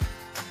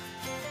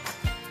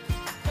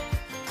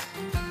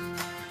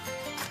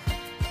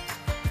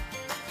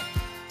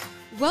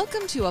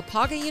Welcome to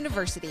Apaga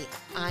University.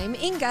 I'm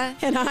Inga.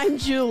 And I'm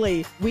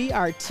Julie. We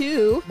are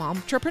two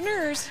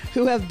momtrepreneurs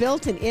who have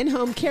built an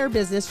in-home care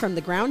business from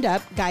the ground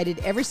up, guided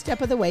every step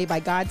of the way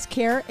by God's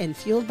care and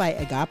fueled by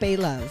agape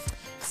love.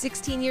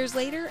 16 years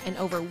later and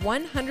over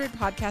 100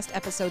 podcast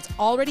episodes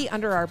already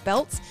under our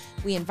belts,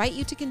 we invite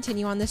you to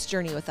continue on this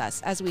journey with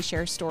us as we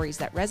share stories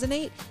that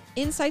resonate,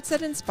 insights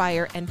that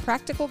inspire, and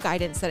practical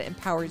guidance that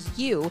empowers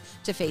you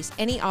to face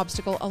any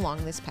obstacle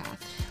along this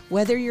path.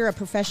 Whether you're a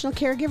professional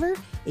caregiver,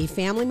 a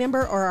family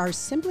member, or are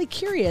simply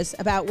curious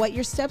about what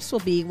your steps will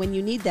be when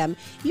you need them,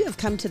 you have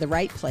come to the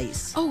right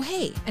place. Oh,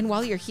 hey, and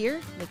while you're here,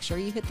 make sure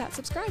you hit that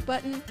subscribe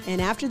button. And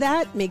after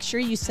that, make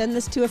sure you send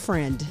this to a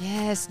friend.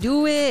 Yes,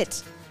 do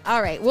it.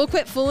 All right, we'll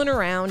quit fooling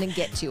around and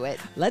get to it.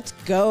 Let's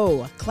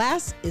go.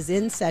 Class is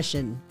in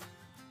session.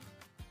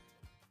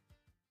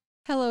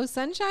 Hello,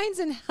 Sunshines,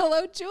 and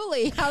hello,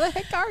 Julie. How the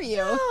heck are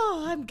you?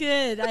 Oh, I'm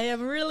good. I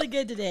am really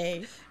good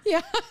today.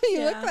 Yeah,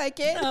 you look like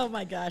it. Oh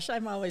my gosh,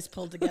 I'm always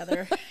pulled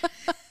together.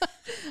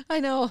 I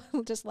know.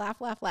 Just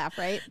laugh,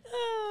 right?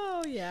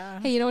 Oh,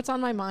 yeah. Hey, you know what's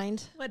on my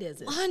mind? What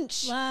is it?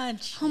 Lunch.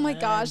 Lunch. Oh my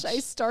gosh, I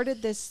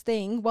started this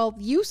thing. Well,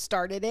 you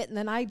started it, and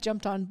then I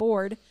jumped on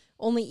board,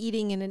 only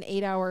eating in an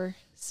 8-hour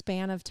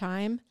span of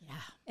time. Yeah.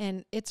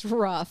 And it's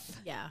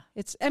rough. Yeah.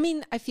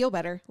 I feel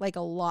better, like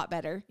a lot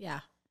better.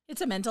 Yeah.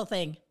 It's a mental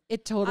thing.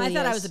 It totally is. I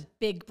thought I was a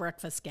big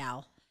breakfast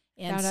gal.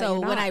 And Found out so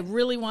you're when not. I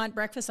really want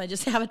breakfast, I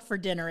just have it for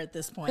dinner at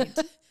this point.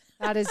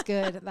 That is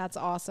good. That's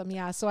awesome.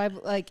 Yeah. So I have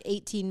like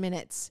 18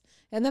 minutes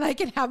and then I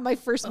can have my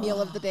first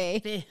meal of the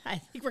day. I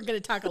think we're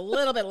going to talk a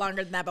little bit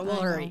longer than that, but we'll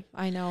hurry.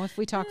 I know. If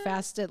we talk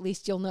fast, at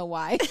least you'll know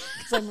why,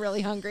 because I'm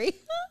really hungry.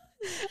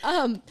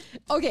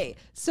 Okay.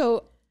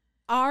 So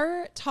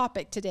our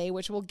topic today,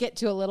 which we'll get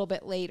to a little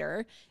bit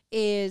later,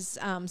 is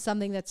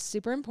something that's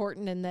super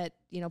important and that,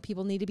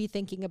 people need to be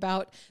thinking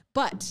about.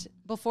 But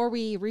before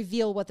we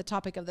reveal what the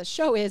topic of the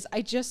show is,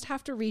 I just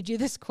have to read you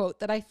this quote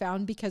that I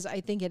found because I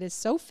think it is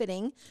so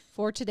fitting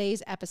for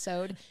today's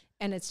episode.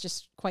 And it's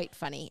just quite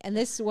funny. And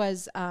this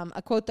was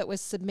a quote that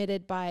was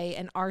submitted by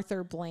an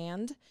Arthur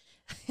Bland.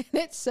 And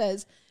it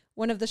says,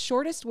 "One of the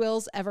shortest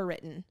wills ever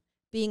written.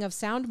 Being of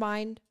sound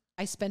mind,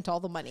 I spent all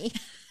the money."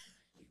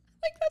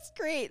 Like, that's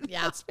great.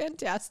 Yeah. That's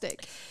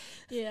fantastic.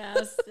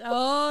 Yes.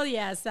 Oh,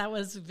 yes. That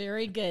was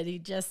very good. He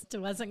just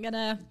wasn't going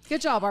to.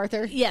 Good job,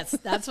 Arthur. Yes.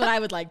 That's what I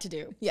would like to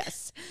do.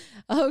 Yes.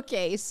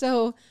 Okay.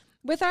 So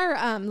with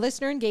our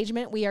listener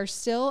engagement, we are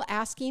still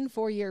asking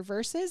for your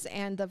verses.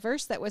 And the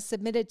verse that was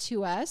submitted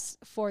to us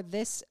for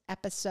this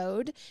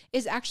episode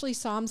is actually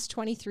Psalms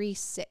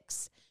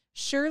 23:6.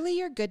 "Surely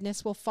your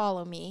goodness will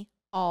follow me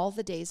all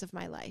the days of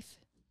my life."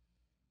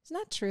 Isn't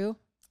that true?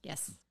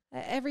 Yes.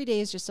 Every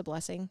day is just a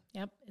blessing.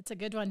 Yep. It's a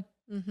good one.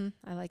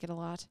 I like it a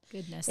lot.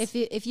 Goodness.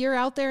 If you're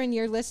out there and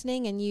you're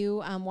listening and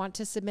you want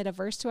to submit a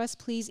verse to us,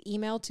 please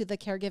email to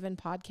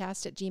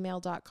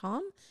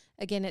thecaregivenpodcast@gmail.com.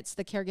 Again, it's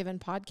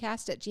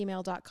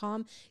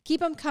thecaregivenpodcast@gmail.com.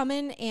 Keep them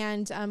coming.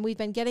 And we've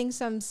been getting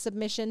some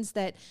submissions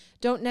that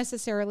don't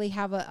necessarily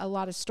have a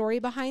lot of story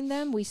behind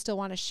them. We still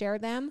want to share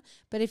them.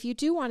 But if you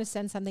do want to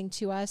send something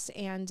to us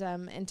and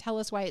tell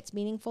us why it's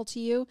meaningful to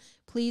you,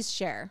 please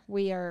share.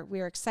 We are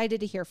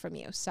excited to hear from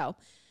you. So,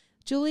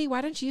 Julie, why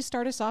don't you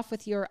start us off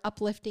with your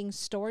uplifting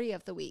story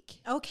of the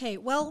week? Okay,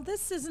 well,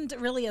 this isn't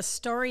really a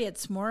story.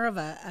 It's more of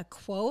a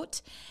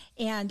quote.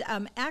 And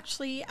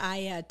actually,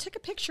 I took a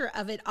picture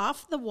of it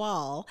off the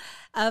wall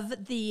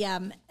of the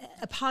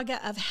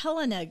Apaga of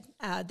Helena,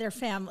 their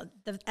family,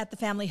 at the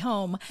family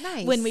home.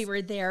 Nice. When we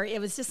were there. It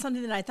was just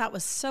something that I thought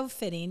was so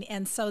fitting.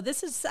 And so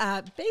this is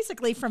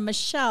basically from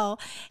Michelle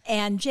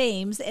and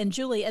James and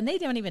Julie, and they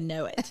don't even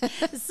know it.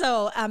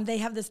 So they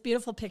have this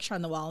beautiful picture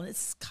on the wall, and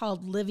it's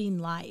called Living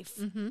Life.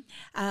 Mm-hmm.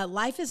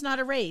 Life is not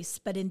a race,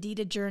 but indeed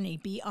a journey.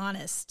 Be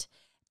honest.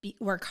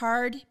 Work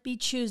hard. Be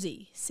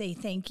choosy. Say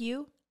thank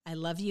you, I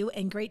love you,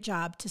 and great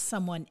job to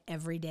someone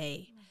every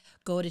day.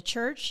 Go to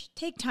church.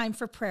 Take time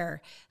for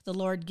prayer. The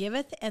Lord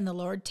giveth and the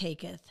Lord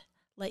taketh.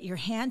 Let your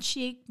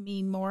handshake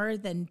mean more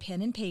than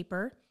pen and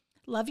paper.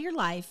 Love your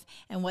life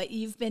and what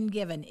you've been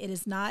given. It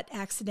is not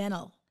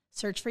accidental.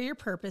 Search for your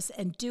purpose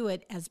and do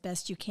it as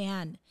best you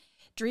can.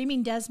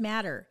 Dreaming does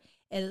matter.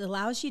 It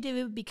allows you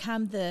to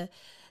become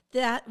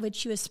that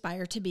which you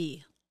aspire to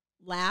be.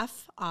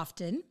 Laugh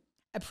often.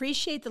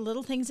 Appreciate the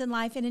little things in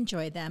life and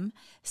enjoy them.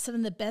 Some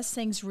of the best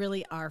things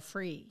really are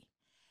free.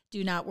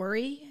 Do not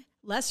worry.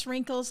 Less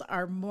wrinkles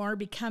are more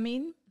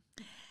becoming.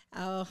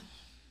 Oh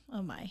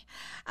my.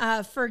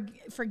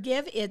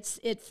 Forgive.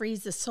 It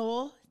frees the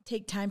soul.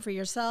 Take time for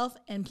yourself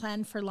and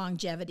plan for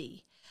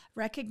longevity.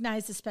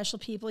 Recognize the special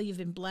people you've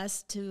been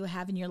blessed to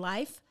have in your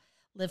life.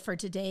 Live for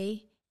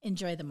today.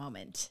 Enjoy the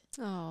moment.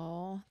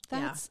 Oh,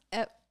 that's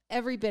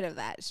every bit of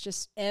that. It's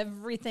just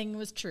Everything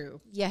was true.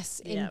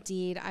 yes, Yep.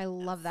 indeed. I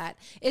love that.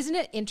 Isn't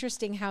it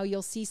interesting how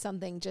you'll see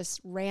something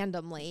just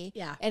randomly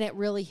Yeah. and it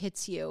really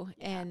hits you?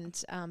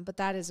 And but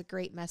that is a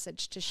great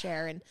message to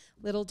share. And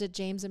little did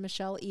James and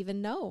Michelle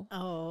even know.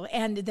 Oh,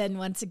 and then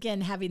once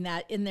again, having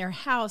that in their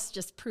house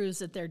just proves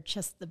that they're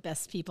just the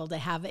best people to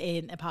have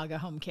in Apaga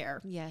Home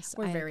Care. Yes,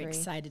 We're I very agree.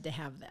 excited to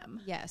have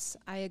them. Yes,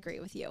 I agree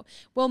with you.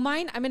 Well,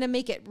 mine, I'm going to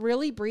make it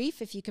really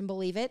brief, if you can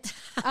believe it.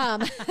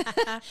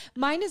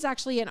 Mine is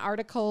actually an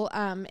article,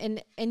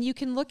 and you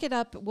can look it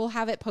up. We'll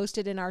have it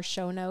posted in our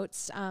show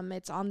notes.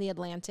 It's on The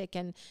Atlantic,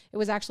 and it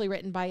was actually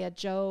written by a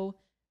Joe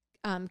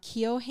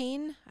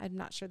Keohane. I'm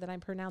not sure that I'm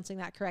pronouncing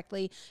that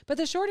correctly, but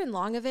the short and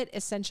long of it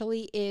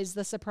essentially is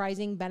the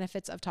surprising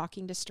benefits of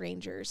talking to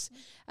strangers.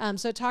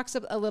 So it talks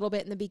a little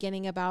bit in the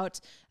beginning about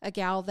a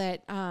gal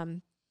that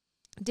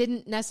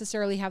didn't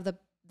necessarily have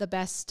the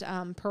best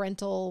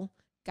parental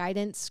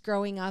guidance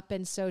growing up.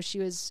 And so she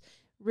was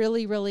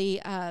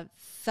really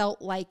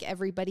felt like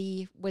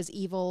everybody was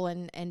evil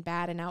and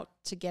bad and out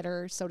to get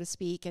her, so to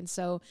speak. And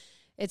so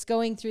it's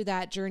going through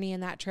that journey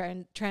and that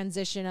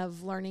transition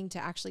of learning to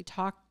actually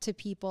talk to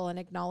people and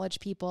acknowledge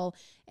people.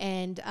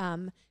 And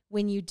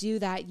when you do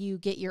that, you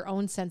get your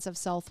own sense of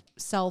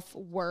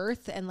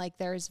self-worth and like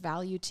there's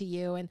value to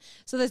you. And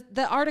so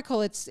the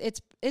article, it's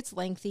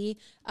lengthy,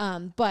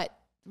 but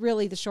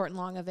really the short and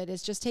long of it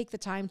is just take the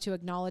time to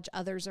acknowledge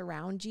others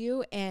around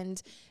you.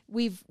 And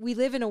we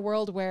live in a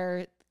world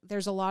where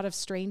there's a lot of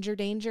stranger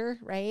danger,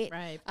 right?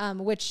 Right.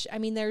 Which, I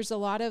mean, there's a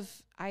lot of,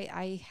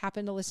 I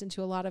happen to listen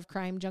to a lot of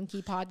crime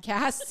junkie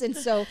podcasts. And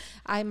so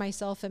I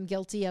myself am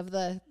guilty of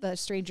the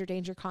stranger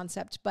danger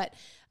concept. But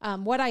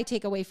what I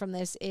take away from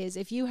this is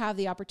if you have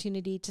the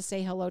opportunity to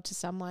say hello to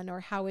someone, or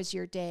how is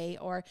your day,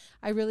 or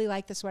I really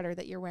like the sweater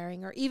that you're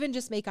wearing, or even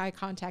just make eye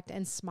contact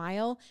and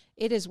smile,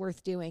 it is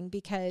worth doing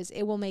because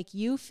it will make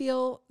you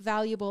feel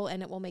valuable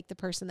and it will make the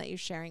person that you're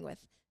sharing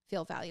with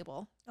feel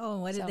valuable.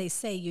 Oh, what did they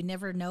say? You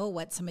never know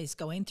what somebody's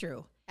going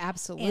through.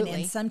 Absolutely.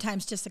 And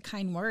sometimes just a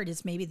kind word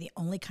is maybe the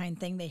only kind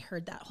thing they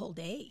heard that whole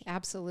day.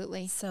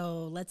 Absolutely.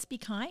 So let's be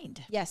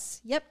kind.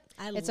 Yes. Yep.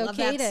 It's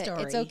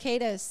okay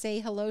to say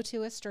hello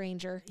to a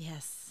stranger.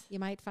 Yes. You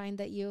might find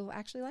that you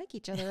actually like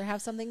each other or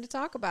have something to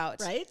talk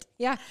about. Right?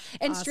 Yeah.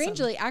 And Awesome.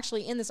 strangely,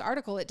 actually in this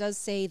article, it does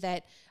say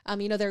that,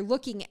 they're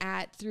looking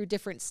at through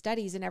different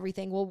studies and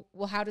everything.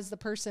 Well, how does the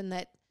person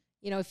that,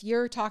 if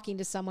you're talking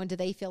to someone, do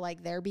they feel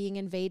like they're being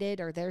invaded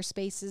or their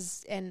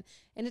spaces? And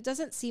it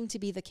doesn't seem to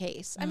be the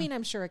case. I mean,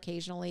 I'm sure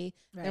occasionally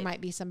there Right.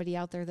 might be somebody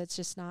out there that's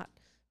just not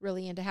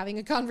really into having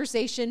a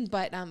conversation.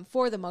 But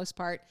for the most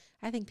part,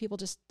 I think people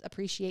just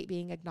appreciate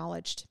being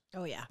acknowledged.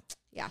 Oh, yeah.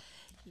 Yeah.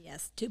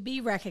 Yes. To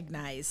be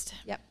recognized.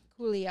 Yep.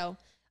 Coolio.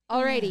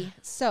 Alrighty.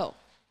 So,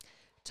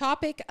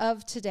 topic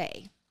of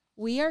today.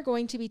 We are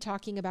going to be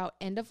talking about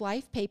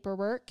end-of-life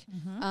paperwork.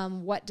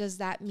 What does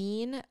that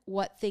mean?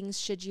 What things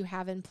should you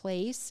have in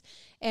place?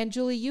 And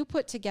Julie, you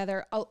put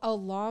together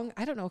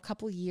a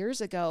couple years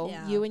ago,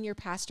 Yeah. you and your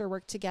pastor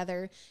worked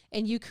together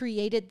and you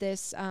created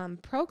this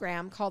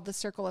program called the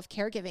Circle of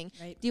Caregiving.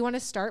 Right. Do you want to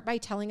start by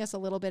telling us a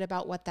little bit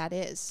about what that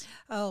is?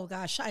 Oh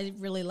gosh, I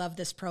really love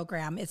this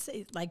program. It's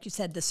like you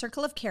said, the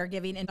Circle of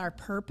Caregiving, and our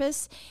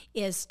purpose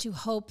is to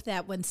hope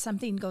that when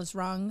something goes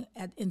wrong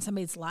in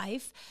somebody's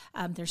life,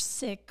 they're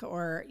sick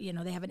or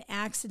they have an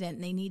accident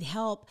and they need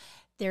help,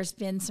 there's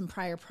been some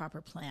prior proper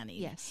planning.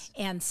 Yes.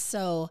 And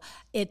so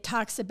it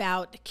talks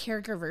about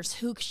caregivers.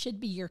 Who should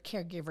be your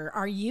caregiver?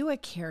 Are you a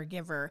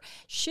caregiver?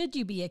 Should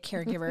you be a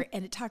caregiver?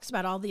 And it talks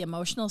about all the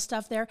emotional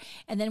stuff there.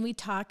 And then we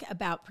talk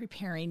about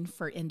preparing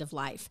for end of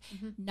life.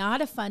 Not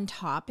a fun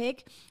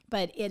topic,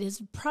 but it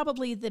is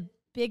probably the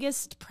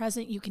biggest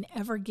present you can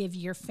ever give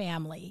your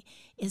family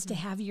is to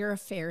have your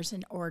affairs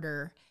in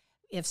order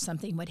if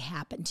something would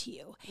happen to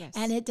you. Yes.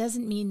 And it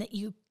doesn't mean that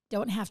you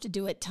don't have to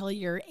do it till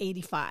you're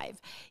 85.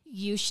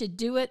 You should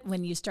do it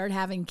when you start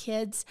having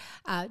kids,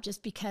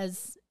 just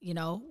because,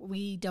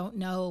 we don't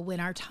know when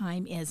our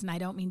time is. And I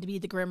don't mean to be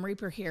the Grim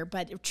Reaper here,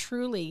 but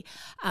truly,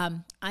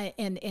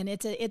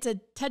 it's a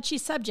touchy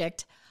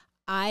subject.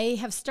 I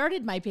have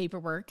started my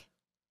paperwork,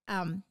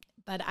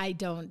 but I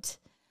don't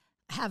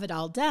have it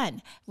all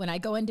done. When I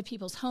go into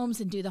people's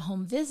homes and do the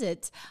home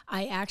visits,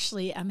 I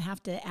actually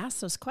have to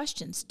ask those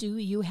questions. Do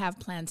you have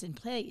plans in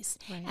place?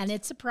 Right. And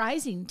it's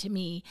surprising to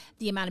me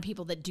the amount of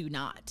people that do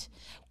not.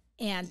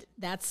 And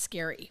that's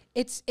scary.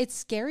 It's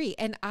scary.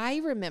 And I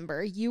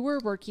remember you were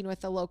working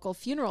with a local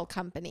funeral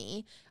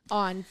company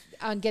on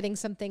getting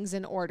some things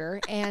in order.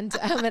 And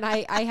and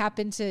I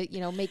happened to,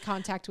 make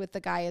contact with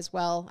the guy as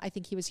well. I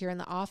think he was here in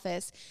the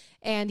office.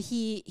 And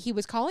he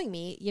was calling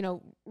me,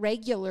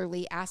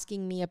 regularly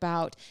asking me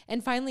about,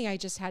 and finally I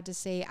just had to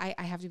say,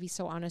 I have to be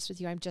so honest with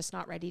you. I'm just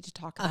not ready to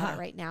talk about it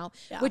right now,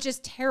 which is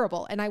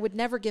terrible. And I would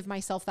never give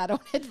myself that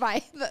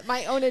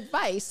my own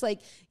advice. Like,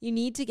 you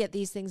need to get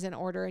these things in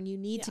order and you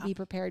need to be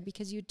prepared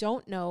because you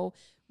don't know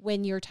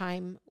when your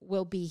time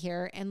will be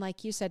here. And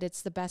like you said,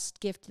 it's the best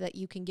gift that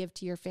you can give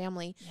to your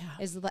family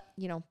is,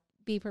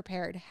 be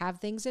prepared, have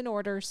things in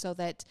order so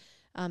that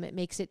it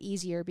makes it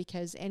easier,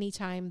 because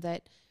anytime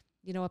that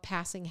a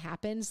passing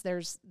happens,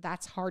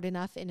 that's hard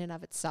enough in and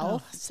of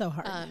itself. Oh, so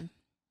hard.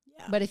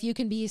 Yeah. But if you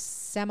can be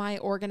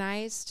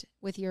semi-organized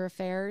with your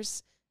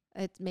affairs,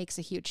 it makes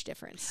a huge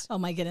difference. Oh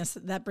my goodness,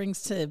 that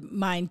brings to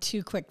mind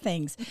two quick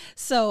things.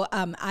 So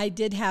I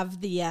did have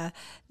the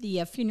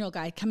funeral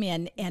guy come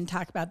in and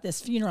talk about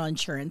this funeral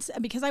insurance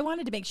because I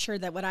wanted to make sure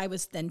that what I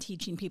was then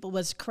teaching people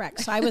was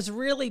correct. So I was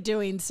really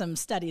doing some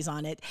studies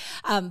on it,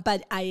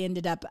 but I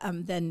ended up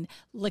then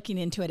looking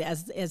into it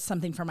as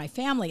something for my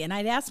family. And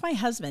I'd asked my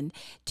husband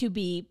to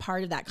be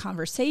part of that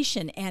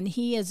conversation, and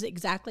he is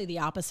exactly the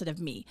opposite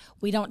of me.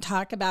 We don't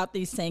talk about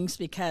these things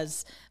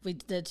because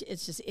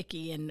it's just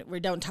icky, and we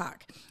don't talk.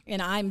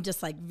 And I'm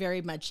just like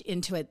very much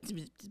into it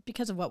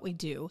because of what we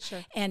do. Sure.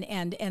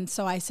 And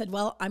so I said,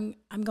 well, I'm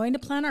going to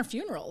plan our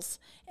funerals.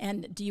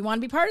 And do you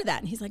want to be part of that?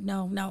 And he's like,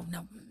 no.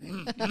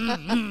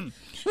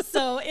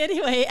 So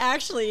anyway,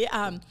 actually,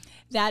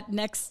 that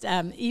next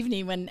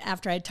evening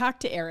after I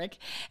talked to Eric,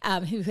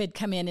 who had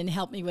come in and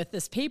helped me with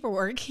this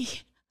paperwork,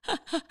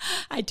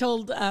 I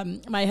told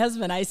my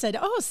husband, I said,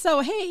 oh, so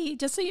hey,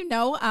 just so you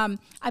know,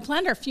 I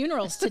planned our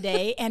funerals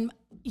today, and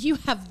you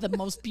have the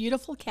most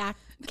beautiful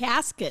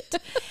casket,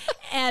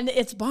 and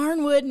it's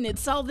barnwood, and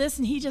it's all this,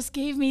 and he just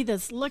gave me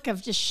this look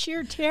of just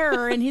sheer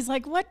terror, and he's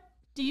like, what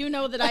do you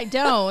know that I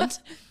don't?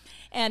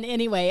 And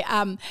anyway,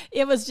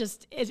 it was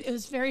just, it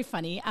was very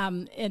funny,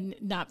 and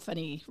not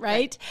funny,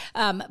 right?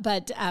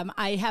 But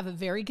I have a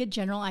very good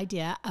general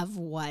idea of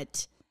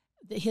what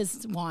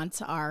his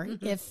wants are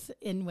if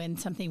and when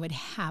something would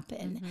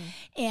happen.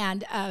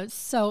 And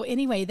so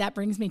anyway, that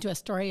brings me to a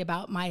story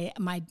about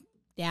my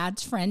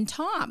dad's friend,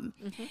 Tom.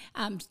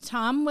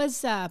 Tom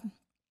was a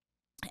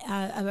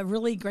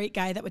really great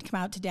guy that would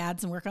come out to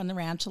Dad's and work on the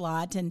ranch a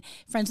lot, and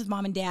friends with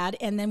Mom and Dad.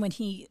 And then when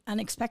he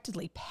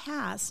unexpectedly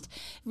passed,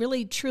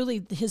 really,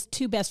 truly, his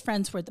two best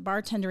friends were the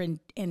bartender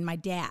and my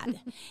dad.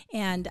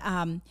 And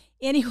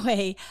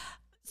anyway,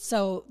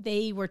 so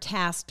they were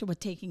tasked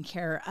with taking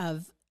care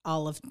of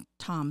all of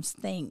Tom's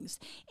things.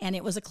 And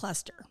it was a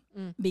cluster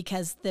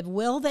because the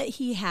will that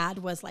he had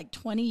was like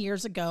 20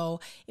 years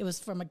ago. It was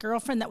from a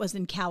girlfriend that was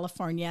in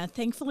California.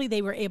 Thankfully,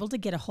 they were able to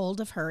get a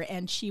hold of her,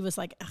 and she was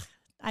like,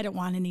 I don't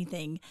want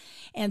anything.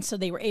 And so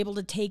they were able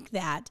to take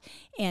that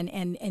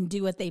and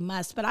do what they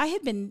must. But I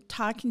had been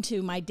talking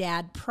to my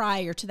dad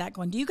prior to that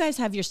going, do you guys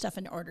have your stuff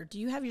in order? Do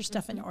you have your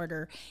stuff in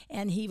order?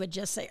 And he would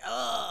just say,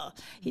 oh,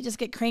 he'd just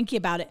get cranky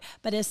about it.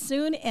 But as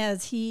soon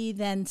as he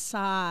then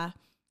saw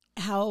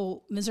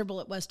how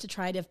miserable it was to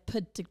try to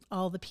put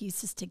all the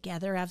pieces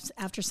together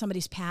after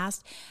somebody's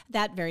passed,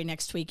 that very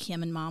next week,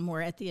 him and Mom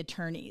were at the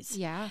attorney's.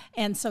 Yeah.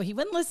 And so he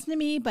wouldn't listen to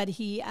me, but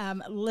he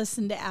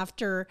listened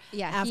after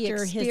he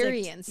his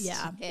experienced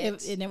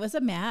and it was a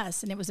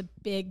mess, and it was a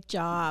big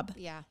job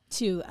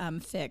to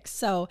fix.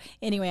 So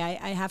anyway,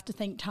 I have to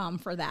thank Tom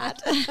for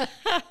that. Good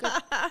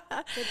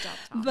job,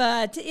 Tom.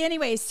 But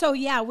anyway, so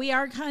yeah, we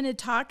are going to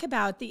talk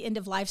about the end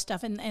of life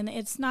stuff, and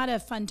it's not a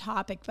fun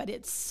topic, but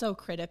it's so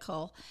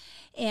critical.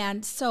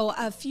 And so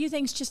a few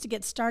things just to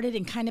get started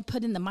and kind of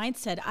put in the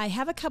mindset. I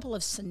have a couple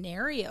of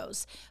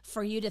scenarios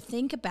for you to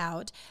think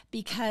about,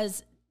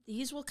 because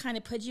these will kind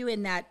of put you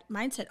in that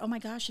mindset. Oh my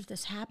gosh, if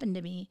this happened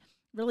to me,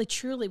 really,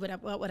 truly,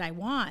 what would I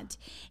want?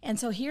 And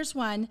so here's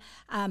one.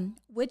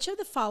 Which of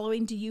the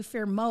following do you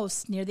fear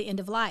most near the end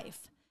of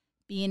life?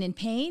 Being in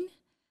pain?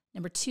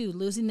 Number 2,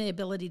 losing the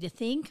ability to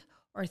think?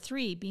 Or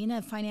 3, being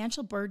a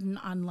financial burden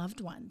on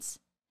loved ones?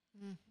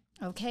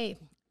 Okay.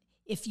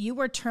 If you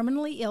were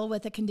terminally ill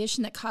with a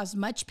condition that caused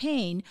much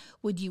pain,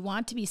 would you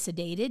want to be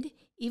sedated,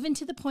 even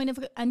to the point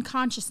of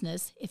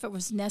unconsciousness, if it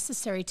was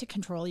necessary to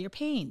control your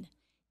pain?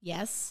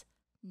 Yes,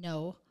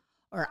 no,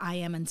 or I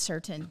am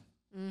uncertain.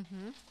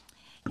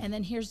 And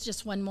then here's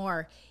just one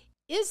more.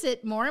 Is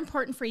it more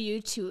important for you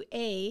to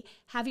A,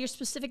 have your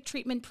specific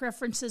treatment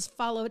preferences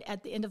followed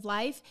at the end of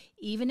life,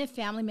 even if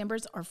family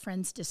members or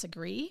friends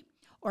disagree?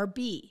 Or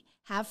B,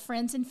 have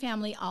friends and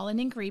family all in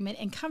agreement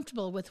and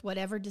comfortable with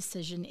whatever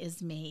decision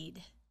is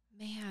made?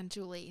 Man,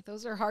 Julie,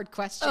 those are hard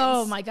questions.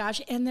 Oh my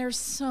gosh. And there's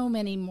so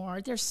many more.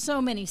 There's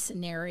so many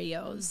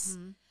scenarios.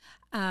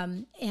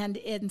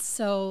 And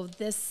so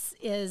this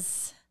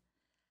is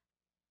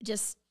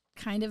just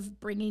kind of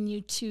bringing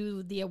you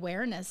to the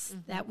awareness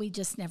that we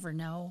just never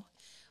know.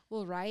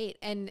 Well, right.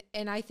 And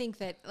I think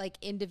that like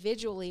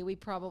individually, we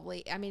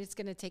probably, I mean, it's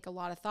going to take a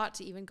lot of thought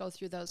to even go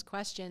through those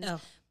questions.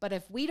 But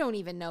if we don't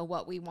even know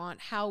what we want,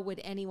 how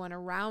would anyone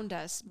around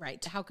us,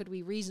 how could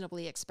we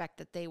reasonably expect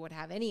that they would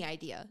have any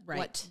idea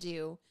what to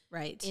do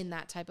in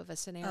that type of a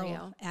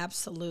scenario? Oh,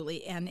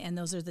 absolutely. And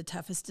those are the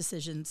toughest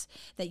decisions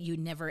that you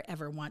never,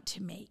 ever want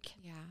to make.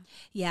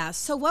 Yeah.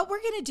 So what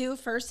we're going to do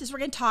first is we're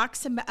going to talk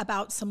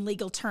about some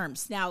legal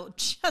terms. Now,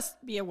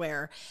 just be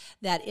aware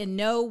that in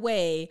no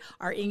way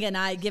are Inga and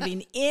I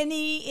giving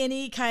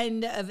any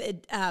kind of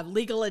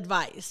legal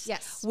advice.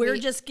 Yes. We're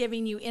just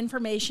giving you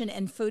information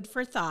and food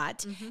for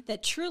thought.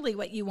 that truly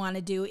what you want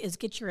to do is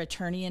get your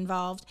attorney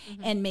involved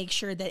and make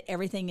sure that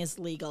everything is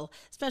legal,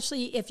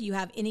 especially if you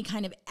have any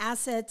kind of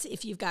assets,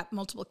 if you've got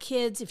multiple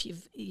kids, if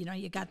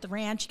you got the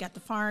ranch, you got the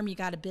farm, you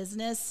got a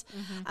business.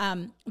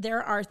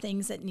 There are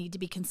things that need to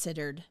be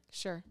considered.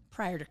 Sure.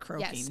 Prior to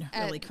croaking,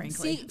 really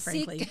frankly.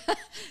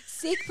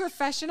 Seek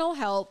professional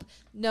help.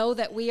 Know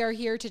that we are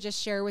here to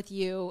just share with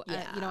you,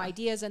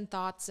 ideas and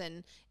thoughts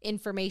and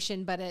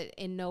information, but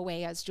in no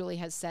way, as Julie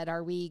has said,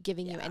 are we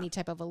giving you any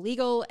type of a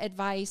legal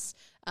advice.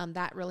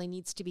 That really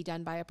needs to be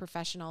done by a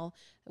professional.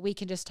 We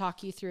can just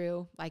talk you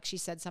through, like she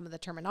said, some of the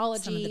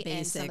terminology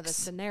and some of the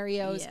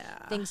scenarios,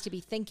 things to be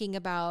thinking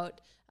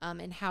about,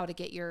 and how to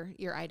get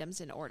your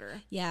items in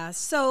order. Yeah.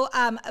 So,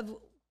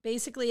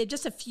 basically,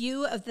 just a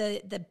few of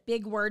the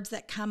big words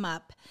that come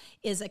up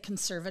is a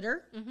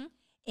conservator.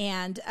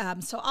 And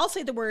so I'll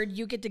say the word,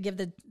 you get to give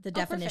the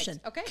definition.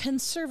 Perfect. Okay.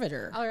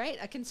 Conservator. All right.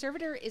 A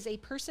conservator is a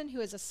person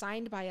who is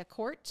assigned by a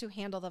court to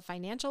handle the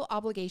financial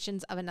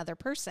obligations of another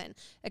person.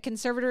 A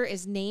conservator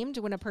is named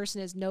when a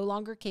person is no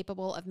longer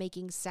capable of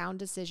making sound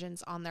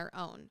decisions on their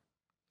own.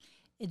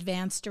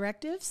 Advance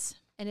directives.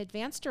 An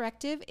advance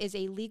directive is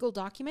a legal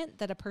document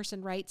that a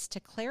person writes to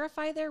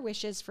clarify their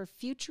wishes for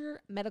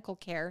future medical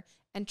care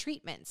and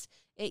treatments.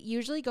 It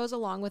usually goes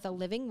along with a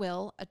living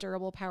will, a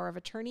durable power of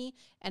attorney,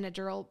 and a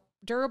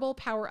durable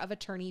power of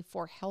attorney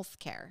for health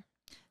care.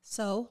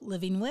 So,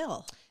 living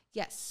will.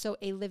 Yes. So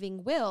a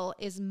living will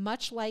is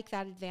much like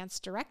that advance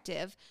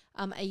directive.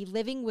 A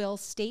living will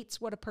states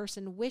what a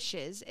person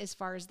wishes as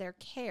far as their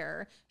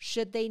care,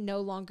 should they no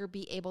longer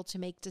be able to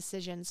make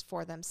decisions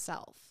for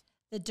themselves.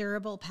 The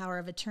durable power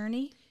of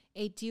attorney.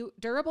 A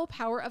durable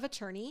power of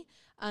attorney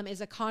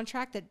is a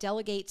contract that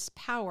delegates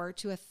power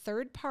to a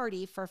third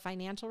party for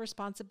financial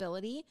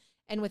responsibility.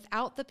 And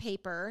without the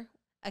paper,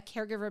 a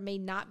caregiver may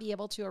not be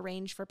able to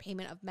arrange for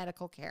payment of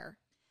medical care.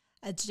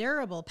 A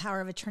durable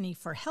power of attorney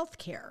for health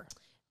care.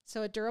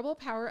 So a durable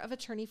power of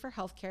attorney for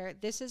healthcare,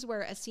 this is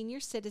where a senior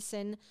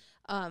citizen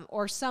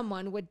or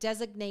someone would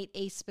designate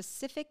a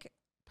specific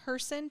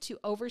person to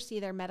oversee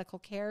their medical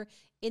care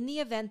in the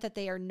event that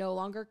they are no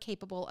longer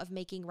capable of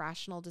making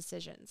rational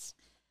decisions.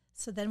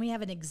 So then we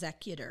have an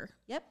executor.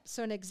 Yep.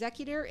 So an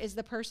executor is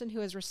the person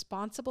who is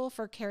responsible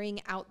for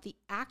carrying out the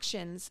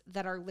actions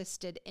that are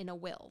listed in a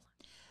will.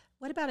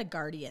 What about a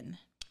guardian?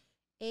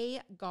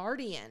 A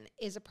guardian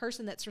is a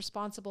person that's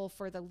responsible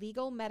for the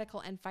legal, medical,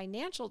 and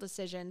financial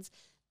decisions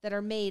that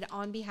are made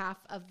on behalf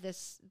of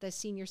the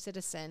senior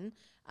citizen.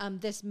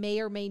 This may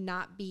or may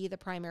not be the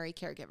primary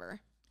caregiver.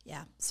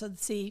 Yeah. So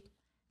see,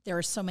 there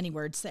are so many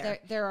words there.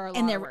 There are a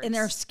lot of words. And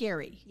they're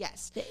scary.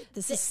 Yes.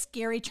 This is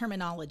scary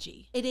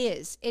terminology. It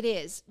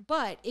is.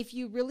 But if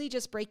you really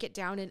just break it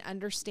down and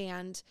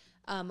understand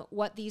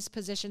what these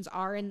positions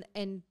are,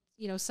 and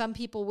you know, some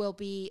people will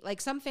be,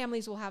 like some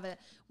families will have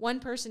one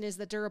person is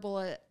the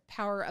durable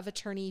power of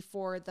attorney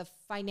for the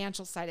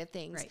financial side of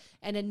things. Right.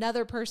 And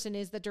another person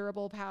is the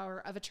durable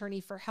power of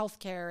attorney for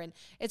healthcare. And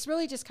it's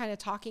really just kind of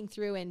talking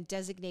through and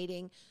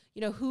designating,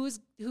 you know, who's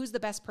the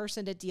best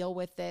person to deal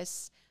with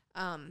this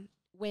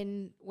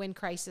when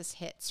crisis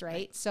hits,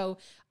 right? So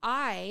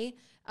I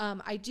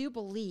do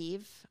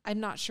believe, I'm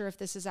not sure if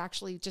this has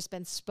actually just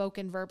been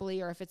spoken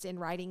verbally or if it's in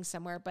writing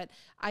somewhere, but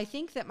I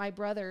think that my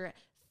brother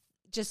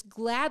just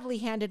gladly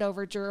handed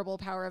over durable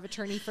power of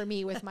attorney for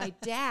me with my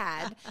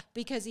dad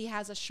because he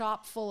has a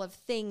shop full of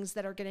things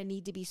that are going to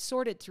need to be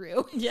sorted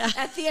through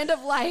at the end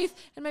of life.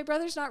 And my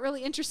brother's not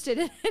really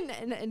interested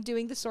in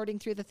doing the sorting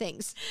through the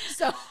things.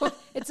 So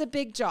it's a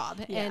big job.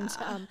 Yeah.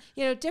 And,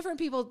 you know, different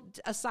people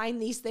assign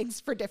these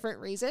things for different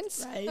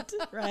reasons.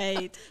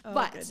 Right. Oh,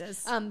 but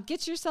goodness.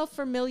 Get yourself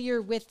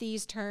familiar with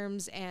these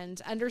terms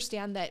and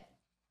understand that,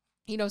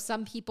 you know,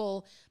 some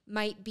people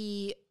might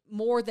be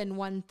more than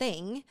one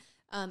thing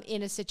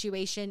in a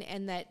situation,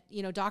 and that,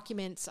 you know,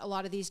 a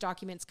lot of these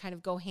documents kind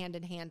of go hand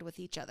in hand with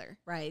each other.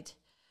 Right.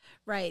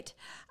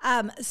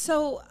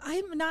 So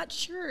I'm not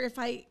sure if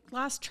I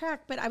lost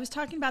track, but I was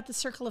talking about the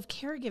circle of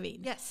caregiving.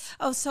 Yes.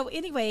 Oh, so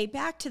anyway,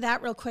 back to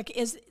that real quick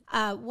is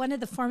one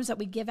of the forms that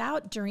we give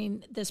out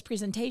during this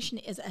presentation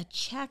is a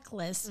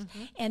checklist.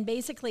 And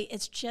basically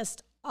it's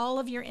just all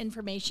of your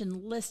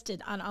information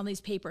listed on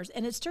these papers.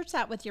 And it starts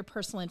out with your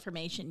personal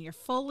information, your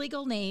full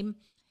legal name,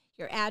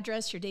 your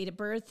address, your date of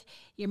birth,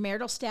 your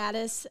marital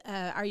status,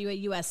 are you a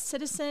U.S.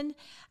 citizen,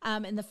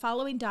 and the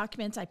following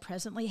documents I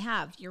presently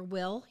have: your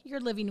will, your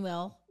living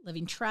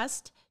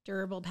trust,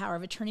 durable power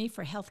of attorney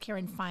for healthcare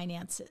and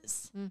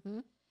finances.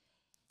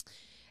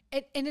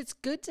 And it's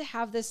good to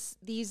have this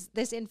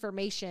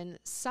information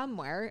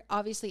somewhere.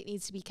 Obviously, it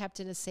needs to be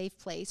kept in a safe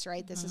place,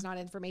 right? This is not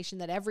information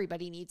that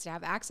everybody needs to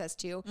have access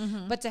to,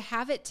 but to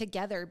have it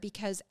together,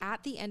 because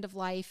at the end of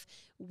life,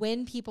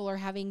 when people are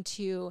having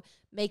to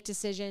make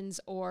decisions,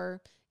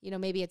 or, you know,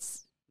 maybe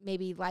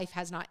life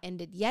has not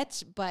ended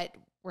yet, but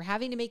we're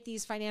having to make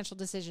these financial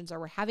decisions, or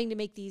we're having to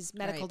make these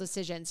medical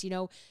decisions, you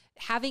know,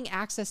 having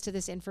access to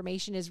this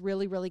information is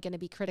really, really going to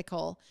be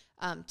critical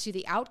to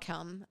the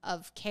outcome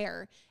of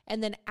care.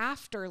 And then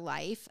after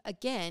life,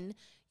 again,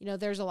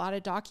 there's a lot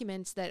of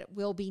documents that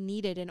will be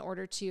needed in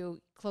order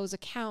to close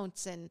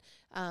accounts and,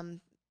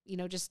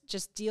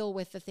 just deal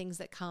with the things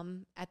that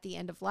come at the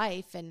end of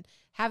life, and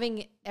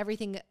having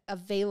everything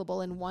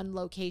available in one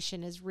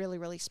location is really,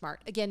 really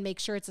smart. Again, make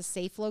sure it's a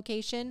safe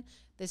location.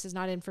 This is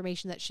not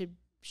information that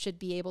should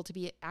be able to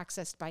be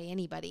accessed by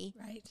anybody.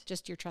 Right.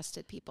 Just your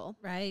trusted people.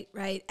 Right.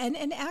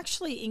 And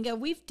actually, Inga,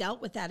 we've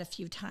dealt with that a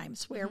few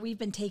times where we've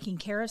been taking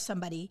care of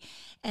somebody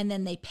and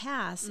then they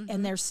pass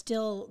and there's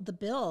still the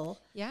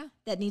bill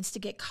that needs to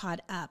get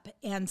caught up.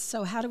 And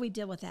so how do we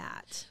deal with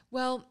that?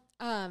 Well,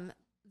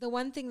 the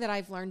one thing that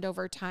I've learned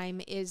over time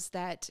is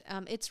that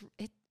it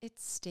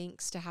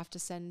stinks to have to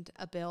send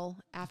a bill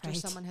after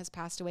someone has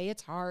passed away.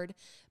 It's hard,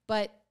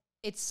 but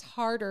it's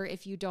harder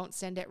if you don't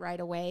send it right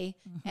away.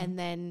 And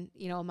then,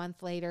 a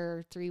month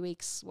later, 3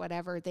 weeks,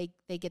 whatever,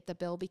 they get the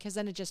bill, because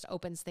then it just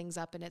opens things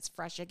up and it's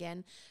fresh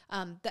again.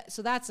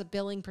 So that's a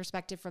billing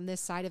perspective from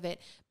this side of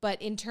it.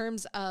 But in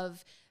terms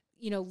of,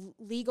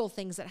 legal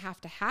things that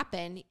have to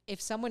happen, if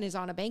someone is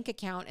on a bank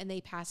account and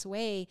they pass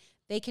away,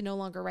 they can no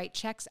longer write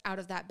checks out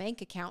of that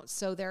bank account.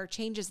 So there are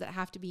changes that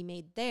have to be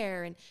made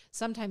there. And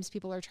sometimes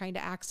people are trying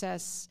to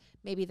access,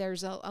 maybe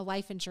there's a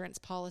life insurance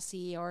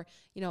policy, or,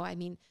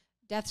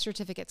 death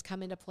certificates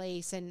come into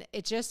place, and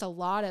it's just a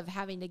lot of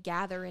having to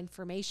gather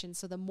information.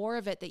 So the more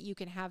of it that you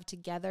can have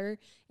together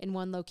in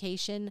one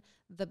location,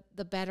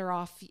 the better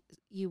off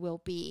you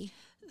will be.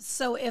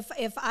 So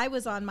if I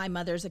was on my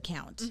mother's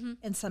account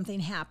and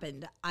something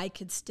happened, I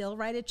could still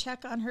write a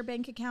check on her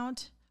bank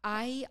account?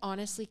 I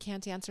honestly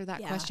can't answer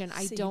that question.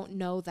 I don't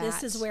know that.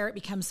 This is where it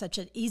becomes such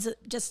an easy,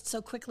 just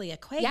so quickly a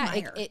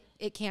quagmire. Yeah,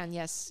 it can,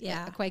 yes.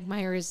 Yeah. A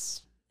quagmire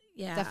is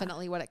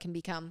definitely what it can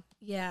become.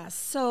 Yeah.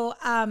 So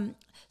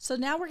so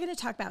now we're going to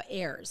talk about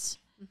heirs.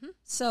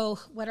 So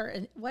what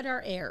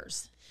are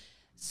heirs?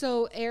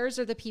 So heirs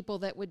are the people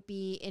that would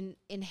be in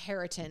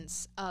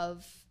inheritance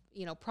of,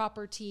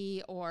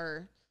 property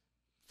or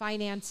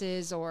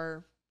finances,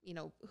 or,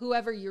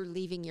 whoever you're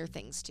leaving your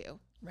things to.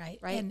 Right.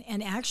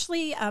 And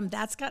actually,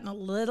 that's gotten a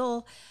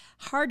little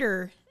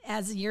harder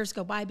as years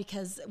go by,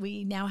 because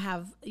we now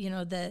have,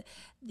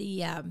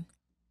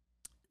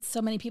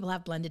 so many people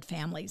have blended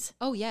families.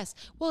 Oh, yes.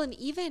 Well, and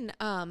even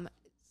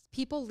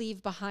people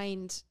leave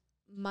behind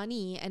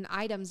money and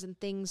items and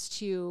things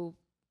to,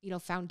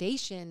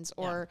 foundations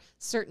or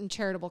certain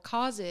charitable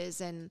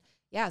causes. And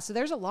so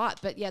there's a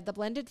lot. But the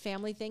blended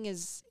family thing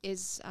is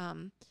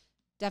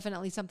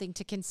definitely something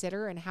to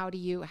consider. And how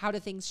do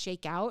things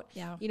shake out?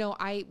 Yeah.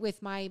 I,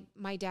 with my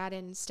dad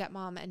and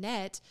stepmom,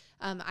 Annette,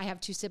 I have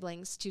two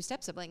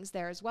step siblings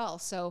there as well.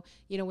 So,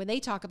 when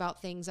they talk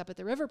about things up at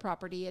the river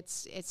property,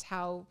 it's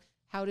how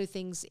do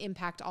things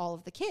impact all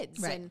of the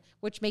kids, and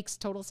which makes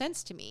total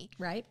sense to me.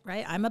 Right.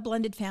 I'm a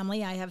blended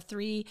family. I have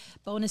 3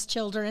 bonus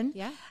children.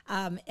 Yeah.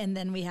 And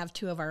then we have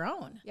 2 of our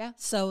own. Yeah.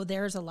 So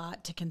there's a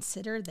lot to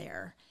consider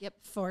there. Yep.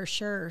 For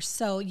sure.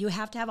 So you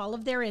have to have all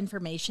of their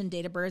information: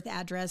 date of birth,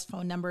 address,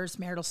 phone numbers,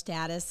 marital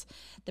status,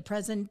 the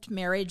present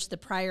marriage, the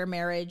prior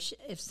marriage.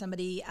 If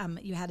somebody,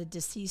 you had a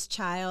deceased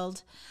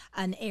child,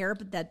 an heir,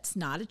 but that's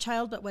not a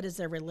child, but what is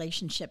their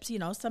relationships?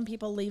 Some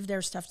people leave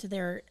their stuff to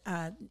their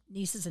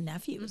nieces and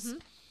nephews.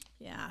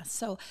 Yeah.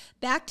 So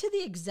back to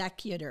the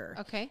executor.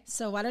 Okay.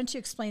 So why don't you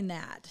explain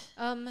that?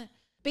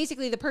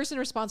 Basically, the person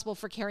responsible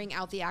for carrying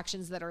out the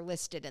actions that are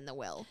listed in the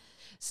will.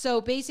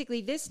 So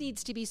basically, this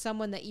needs to be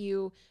someone that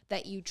you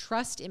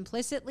trust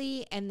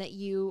implicitly, and that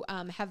you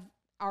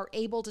are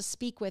able to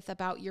speak with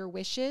about your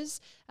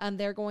wishes.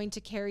 They're going to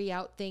carry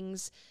out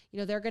things.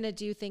 They're going to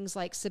do things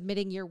like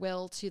submitting your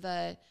will to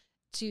the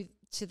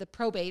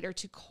probate or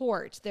to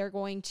court. They're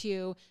going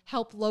to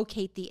help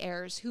locate the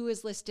heirs, who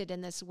is listed in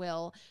this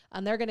will.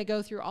 They're going to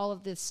go through all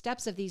of the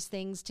steps of these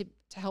things to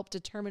help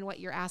determine what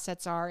your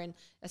assets are, and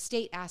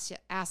estate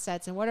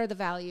assets, and what are the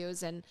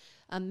values, and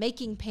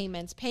making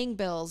payments, paying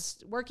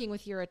bills, working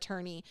with your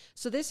attorney.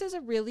 So this is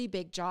a really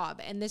big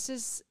job, and this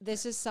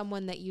is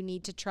someone that you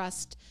need to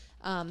trust,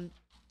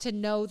 to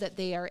know that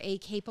they are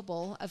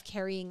capable of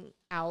carrying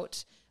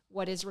out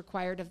what is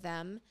required of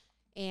them,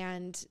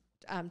 and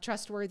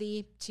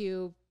trustworthy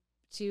to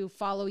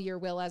follow your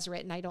will as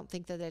written. I don't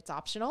think that it's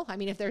optional. I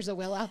mean, if there's a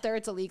will out there,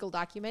 it's a legal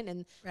document,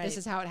 and this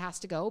is how it has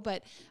to go.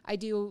 But I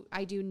do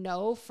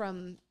know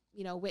from,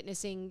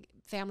 witnessing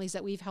families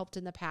that we've helped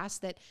in the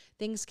past, that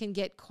things can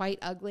get quite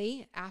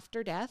ugly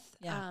after death.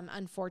 Yeah.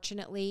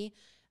 Unfortunately,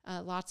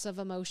 lots of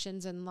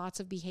emotions and lots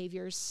of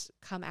behaviors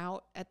come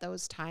out at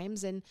those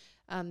times, and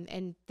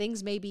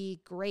things may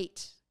be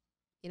great.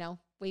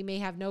 We may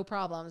have no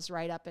problems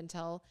right up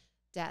until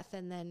death,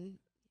 and then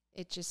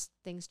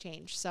things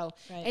change. So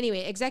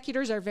anyway,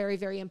 executors are very,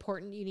 very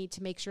important. You need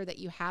to make sure that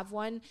you have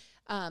one,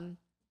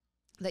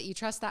 that you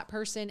trust that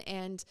person.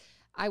 And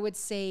I would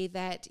say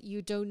that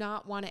you do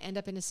not want to end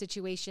up in a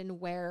situation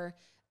where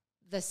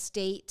the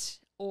state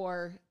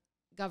or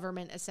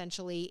government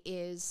essentially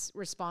is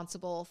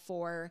responsible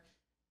for,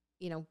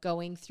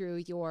 going through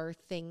your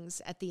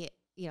things at the,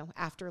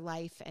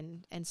 afterlife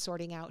and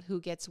sorting out who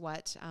gets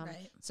what.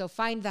 Right. So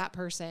find that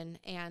person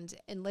and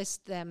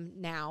enlist them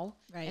now,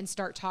 Right. and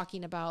start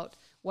talking about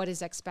what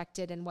is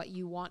expected and what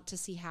you want to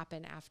see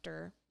happen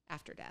after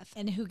death.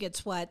 And who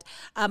gets what.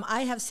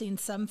 I have seen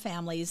some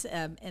families,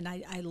 and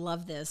I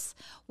love this,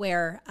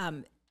 where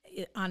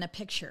on a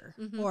picture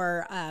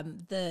or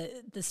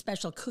the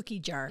special cookie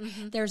jar,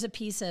 there's a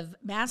piece of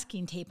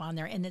masking tape on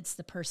there, and it's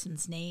the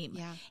person's name.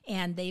 Yeah.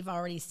 And they've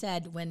already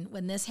said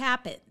when this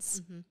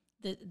happens,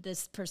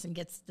 this person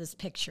gets this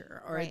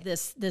picture or Right.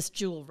 this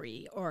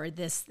jewelry or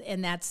this,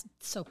 and that's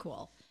so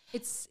cool.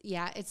 It's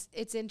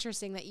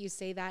interesting that you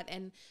say that,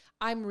 and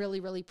I'm really,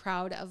 really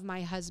proud of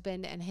my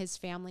husband and his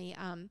family.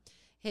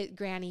 His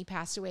granny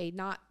passed away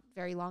not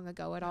very long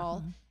ago at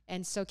all.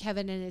 And so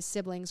Kevin and his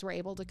siblings were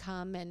able to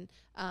come, and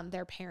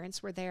their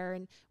parents were there,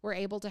 and were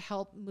able to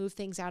help move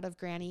things out of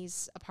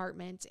Granny's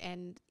apartment.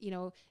 And,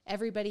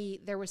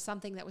 everybody, there was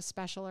something that was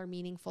special or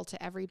meaningful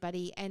to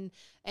everybody. And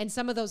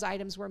some of those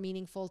items were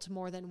meaningful to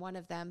more than one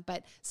of them.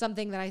 But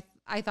something that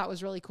I thought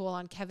was really cool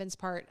on Kevin's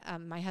part,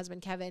 my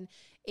husband, Kevin,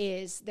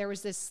 is there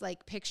was this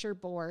like picture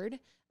board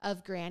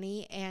of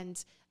Granny,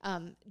 and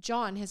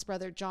John, his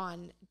brother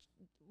John,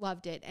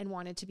 loved it and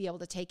wanted to be able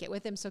to take it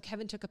with him. So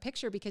Kevin took a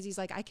picture because he's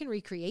like, I can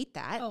recreate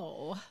that.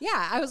 Oh,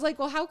 Yeah. I was like,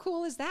 well, how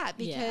cool is that?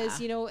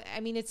 Because, Yeah.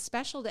 it's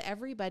special to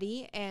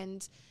everybody.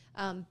 And,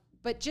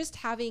 but just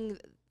having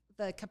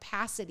the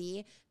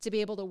capacity to be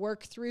able to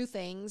work through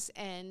things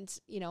and,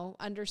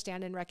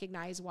 understand and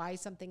recognize why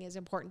something is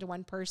important to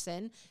one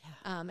person,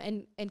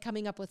 and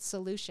coming up with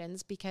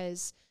solutions,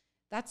 because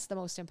that's the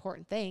most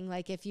important thing.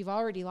 Like if you've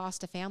already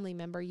lost a family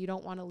member, you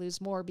don't want to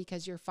lose more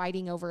because you're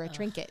fighting over a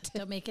trinket.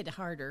 don't make it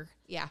harder.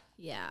 Yeah.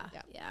 Yeah,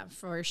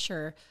 for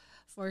sure.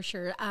 For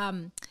sure.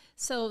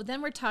 So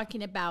then we're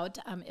talking about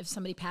if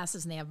somebody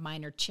passes and they have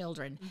minor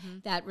children,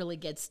 that really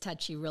gets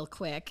touchy real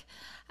quick.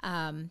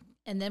 And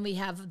then we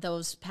have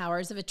those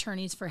powers of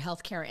attorneys for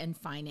healthcare and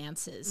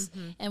finances.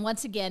 And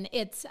once again,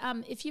 it's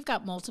if you've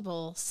got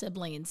multiple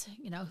siblings,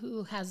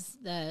 who has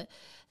the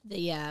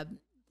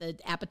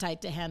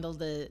appetite to handle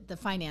the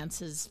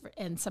finances,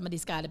 and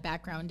somebody's got a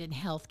background in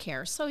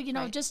healthcare. So,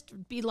 Right.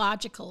 just be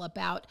logical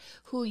about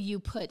who you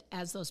put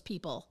as those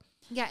people.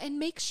 Yeah, and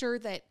make sure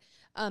that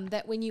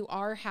that when you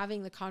are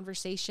having the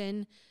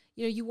conversation,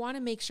 you want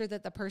to make sure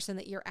that the person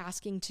that you're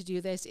asking to do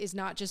this is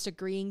not just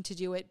agreeing to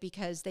do it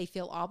because they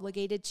feel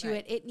obligated to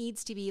Right. it. It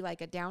needs to be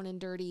like a down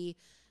and dirty,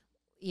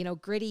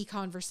 gritty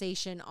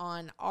conversation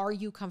on, are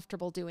you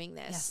comfortable doing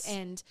this? Yes.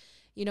 And,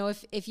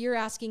 if you're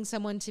asking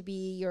someone to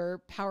be your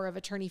power of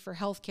attorney for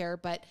healthcare,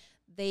 but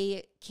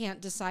they can't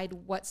decide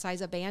what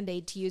size of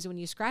Band-Aid to use when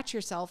you scratch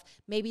yourself,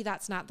 maybe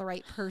that's not the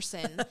right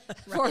person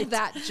for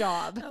that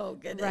job. Oh,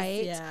 goodness.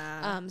 Right.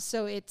 Yeah.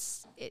 So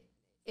it's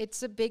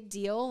a big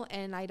deal,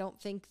 and I don't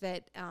think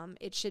that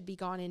it should be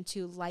gone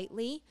into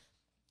lightly,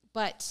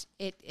 but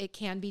it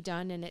can be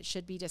done, and it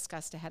should be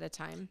discussed ahead of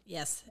time.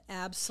 Yes,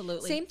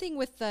 absolutely. Same thing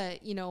with the,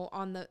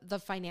 on the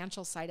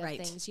financial side of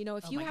Right. things. If Oh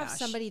you my have gosh.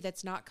 somebody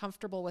that's not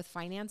comfortable with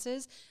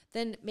finances,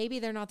 then maybe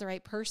they're not the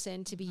right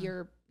person to be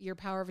your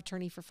power of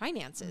attorney for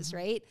finances,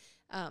 right?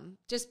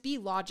 Just be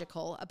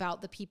logical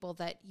about the people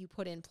that you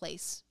put in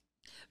place.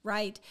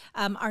 Right.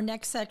 Our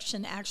next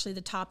section, actually, the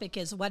topic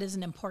is what is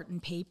an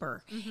important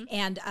paper?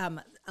 And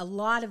a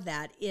lot of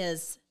that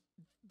is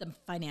the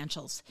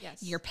financials,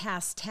 Yes. your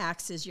past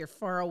taxes, your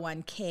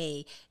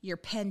 401k, your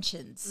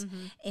pensions,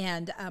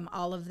 and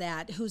all of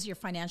that. Who's your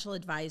financial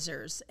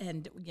advisors,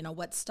 and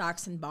what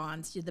stocks and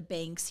bonds, the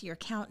banks, your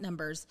account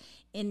numbers,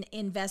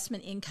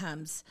 investment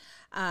incomes,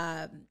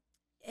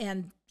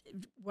 and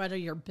what are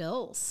your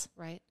bills?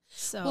 Right.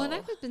 So, Well, and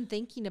I've been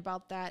thinking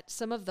about that.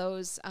 Some of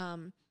those,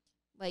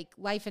 like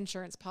life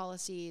insurance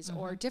policies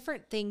or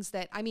different things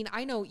that,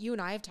 I know you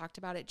and I have talked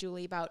about it,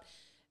 Julie, about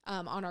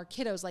on our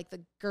kiddos, like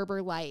the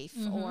Gerber Life,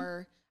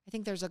 or I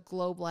think there's a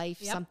Globe Life,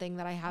 something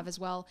that I have as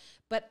well.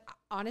 But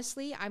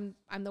honestly, I'm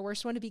the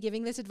worst one to be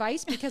giving this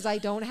advice because I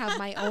don't have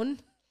my own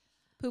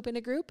poop in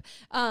a group.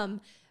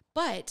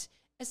 But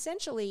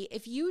essentially,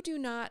 if you do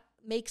not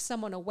make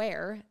someone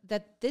aware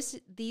that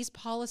these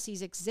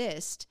policies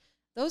exist,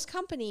 those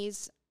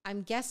companies,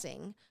 I'm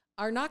guessing,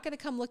 are not going to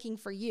come looking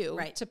for you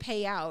Right. to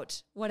pay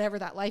out whatever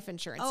that life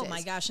insurance is. oh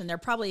my gosh, and they're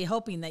probably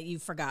hoping that you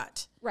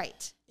forgot.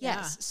 Right.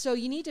 Yeah. Yes. So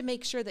you need to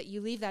make sure that you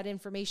leave that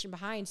information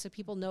behind so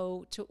people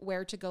know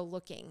where to go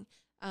looking.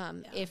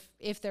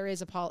 If there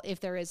is if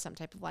there is some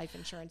type of life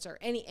insurance or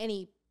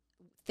any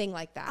thing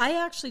like that.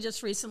 I actually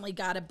just recently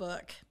got a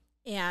book,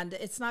 and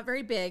it's not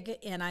very big,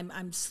 and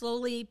I'm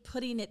slowly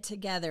putting it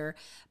together,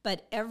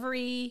 but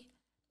every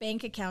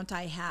bank account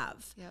I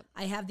have, Yep.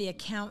 I have the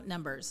account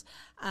numbers.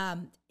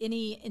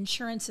 Any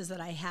insurances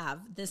that I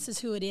have, this is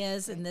who it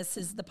is, and this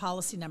is the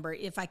policy number.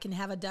 If I can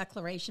have a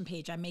declaration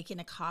page, I'm making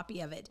a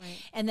copy of it. Right.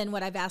 And then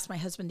what I've asked my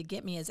husband to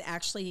get me is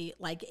actually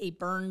like a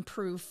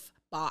burn-proof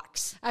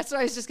box. That's what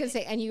I was just going to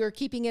say. And you were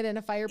keeping it in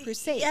a fireproof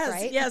safe, Yes,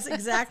 right? yes,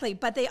 exactly.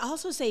 But they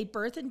also say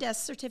birth and death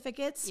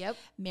certificates, Yep.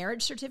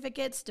 marriage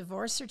certificates,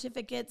 divorce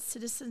certificates,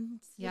 citizen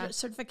Yeah.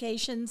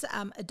 certifications,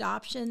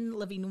 adoption,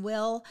 living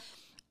will,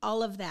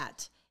 all of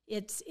that.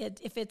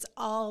 If it's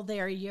all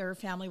there, your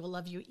family will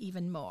love you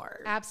even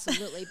more.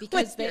 Absolutely,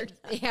 because they're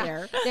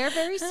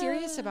very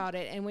serious about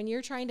it. And when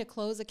you're trying to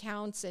close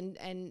accounts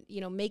and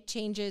make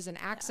changes and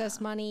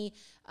access money,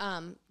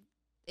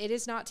 it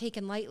is not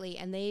taken lightly,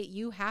 and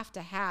you have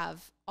to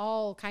have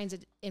all kinds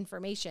of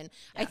information.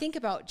 I think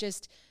about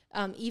just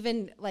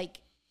even like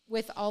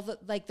with all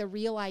the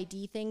real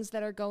ID things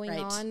that are going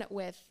on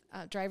with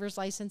driver's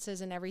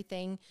licenses and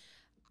everything.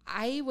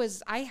 I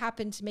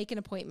happened to make an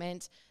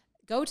appointment,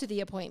 go to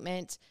the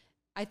appointment.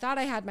 I thought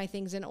I had my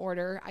things in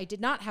order. I did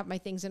not have my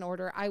things in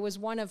order. I was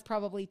one of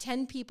probably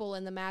 10 people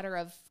in the matter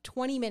of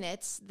 20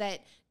 minutes that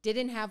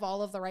didn't have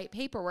all of the right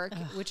paperwork,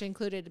 which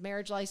included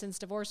marriage license,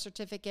 divorce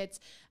certificates,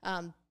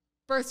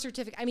 birth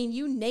certificate. I mean,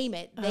 you name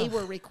it, they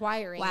were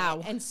requiring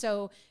it. And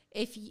so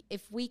if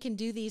we can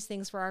do these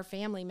things for our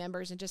family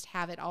members and just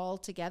have it all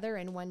together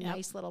in one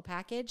nice little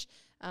package,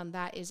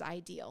 that is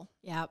ideal.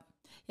 Yep.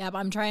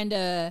 I'm trying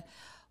to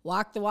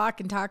walk the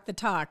walk and talk the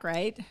talk,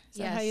 right? Is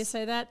that how you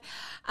say that?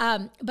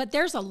 But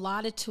there's a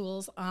lot of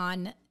tools out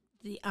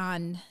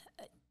in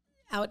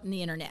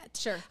the internet.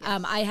 Sure.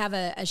 Yes. I have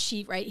a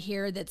sheet right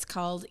here that's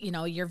called,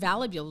 your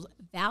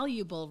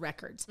valuable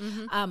records.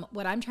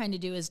 What I'm trying to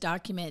do is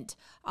document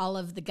all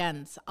of the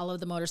guns, all of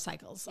the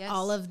motorcycles,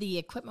 all of the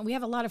equipment. We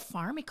have a lot of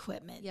farm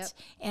equipment. Yep.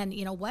 And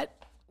what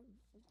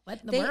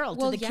in the world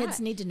do the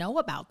kids need to know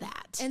about that?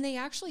 And they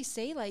actually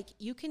say, like,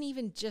 you can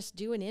even just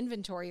do an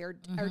inventory or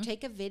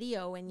take a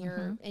video in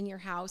your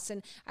house.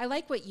 And I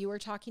like what you were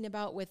talking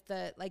about with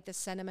the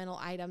sentimental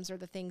items or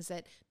the things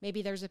that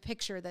maybe there's a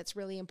picture that's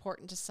really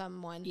important to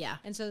someone. Yeah.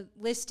 And so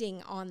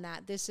listing on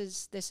that, this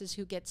is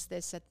who gets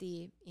this at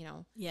the,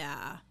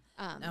 Yeah.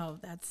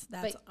 That's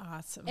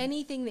awesome.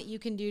 Anything that you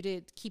can do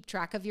to keep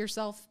track of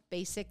yourself,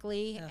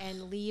 basically,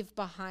 and leave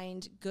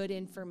behind good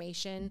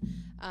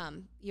information,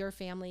 your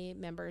family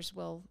members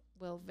will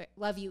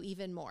love you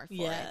even more for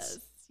it.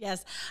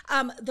 Yes.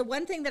 The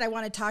one thing that I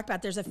want to talk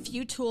about, there's a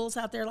few tools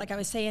out there, like I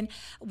was saying.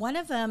 One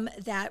of them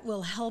that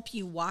will help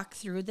you walk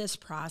through this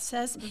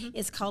process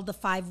is called the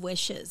 5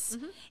 Wishes.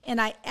 And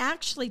I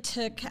actually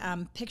took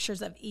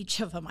pictures of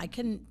each of them. I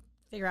couldn't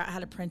figure out how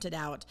to print it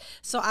out.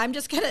 So I'm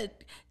just going to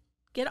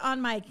get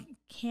on my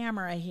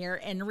camera here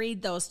and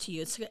read those to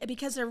you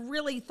because they're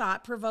really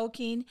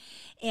thought-provoking.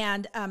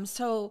 And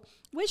so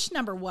wish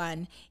number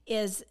 1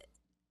 is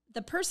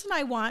the person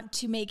I want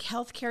to make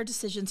healthcare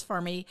decisions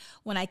for me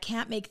when I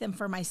can't make them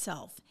for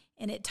myself.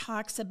 And it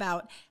talks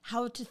about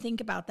how to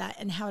think about that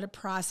and how to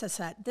process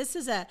that. This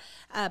is a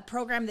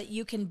program that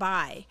you can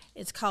buy.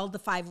 It's called the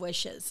 5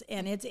 Wishes,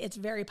 and it's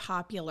very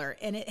popular.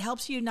 And it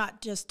helps you not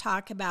just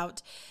talk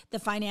about the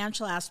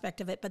financial aspect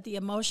of it, but the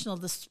emotional,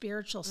 the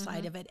spiritual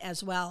side of it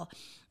as well.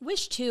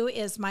 Wish 2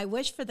 is my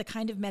wish for the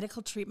kind of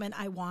medical treatment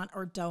I want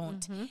or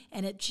don't.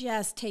 And it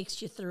just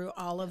takes you through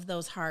all of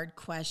those hard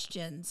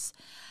questions.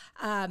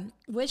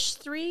 Wish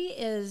 3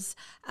 is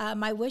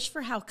my wish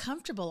for how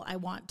comfortable I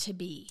want to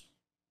be.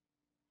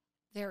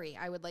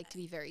 I would like to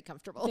be very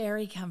comfortable.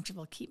 Very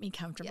comfortable. Keep me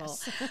comfortable.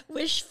 Yes.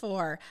 Wish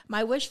 4,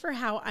 my wish for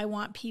how I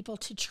want people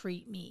to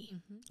treat me.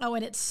 Oh,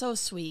 and it's so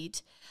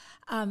sweet.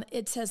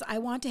 It says, I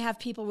want to have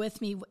people with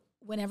me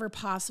whenever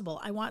possible.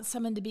 I want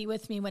someone to be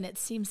with me when it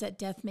seems that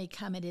death may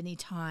come at any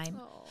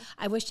time. Oh.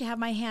 I wish to have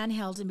my hand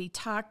held and be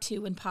talked to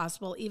when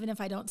possible, even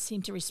if I don't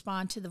seem to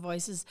respond to the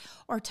voices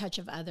or touch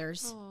of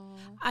others. Oh.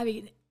 I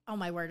mean, oh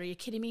my word, are you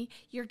kidding me?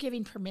 You're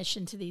giving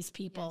permission to these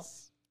people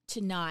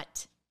to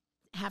not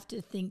have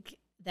to think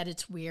that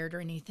it's weird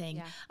or anything.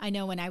 Yeah. I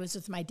know when I was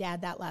with my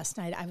dad that last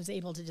night, I was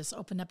able to just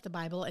open up the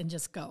Bible and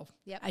just go.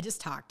 Yep. I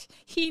just talked.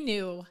 He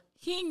knew.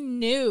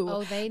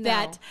 Oh, they know.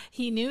 That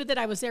he knew that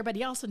I was there, but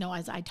he also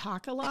knows I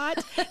talk a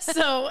lot.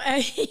 So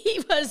he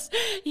was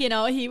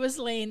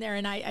laying there,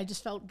 and I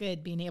just felt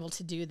good being able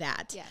to do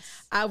that.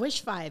 Yes.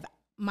 Wish 5,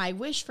 my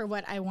wish for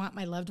what I want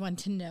my loved one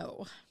to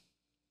know.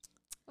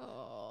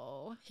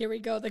 Oh, here we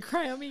go. The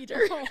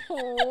cryometer.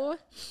 Oh.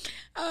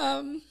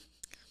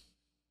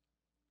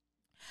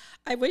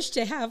 I wish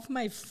to have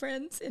my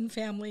friends and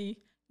family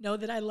know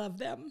that I love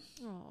them.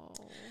 Oh.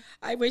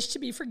 I wish to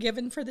be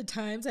forgiven for the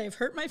times I have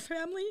hurt my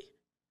family,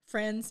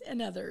 friends, and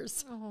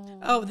others.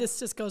 Oh, this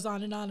just goes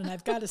on, and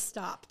I've got to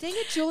stop. Dang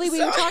it, Julie. We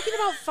were talking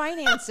about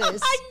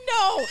finances. I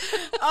know.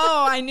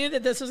 Oh, I knew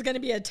that this was going to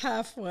be a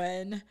tough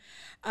one.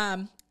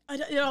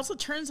 It also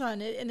turns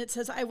on it, and it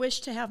says, I wish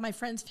to have my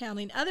friends,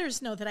 family, and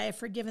others know that I have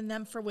forgiven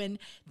them for when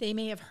they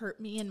may have hurt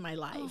me in my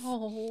life.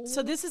 Oh.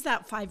 So this is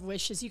that 5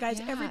 Wishes. You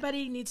guys,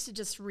 everybody needs to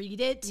just read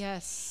it.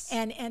 Yes.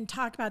 And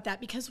talk about that,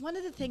 because one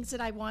of the things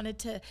that I wanted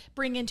to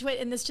bring into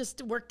it, and this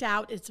just worked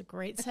out, it's a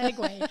great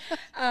segue,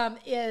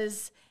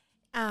 is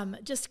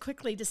just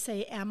quickly to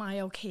say, am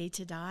I okay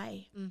to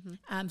die?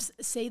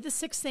 Say the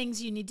 6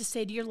 things you need to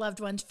say to your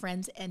loved ones,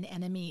 friends, and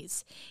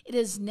enemies. It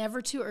is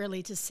never too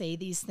early to say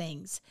these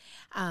things.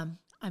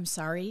 I'm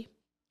sorry.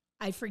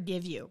 I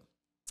forgive you.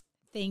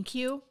 Thank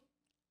you.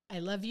 I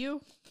love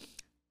you.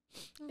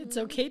 It's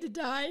okay to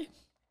die.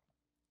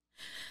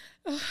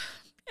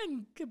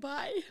 And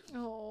goodbye.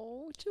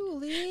 Oh,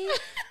 Julie.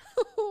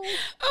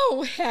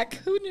 Oh, heck.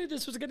 Who knew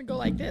this was going to go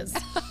like this?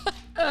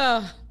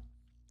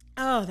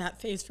 Oh, that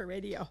face for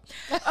radio.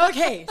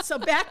 Okay, so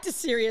back to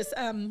serious.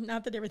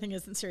 Not that everything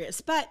isn't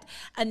serious, but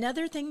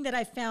another thing that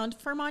I found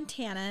for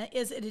Montana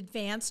is an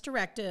advanced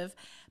directive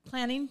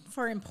planning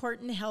for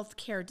important health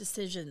care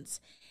decisions.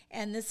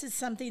 And this is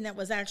something that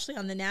was actually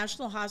on the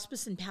National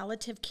Hospice and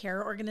Palliative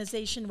Care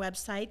Organization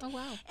website. Oh,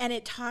 wow. And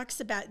it talks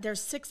about, there's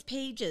 6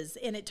 pages,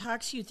 and it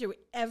talks you through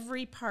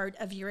every part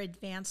of your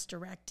advanced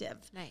directive.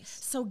 Nice.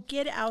 So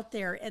get out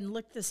there and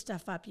look this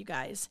stuff up, you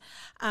guys.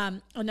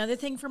 Another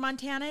thing for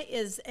Montana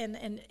is,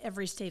 and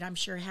every state I'm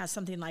sure has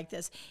something like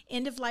this,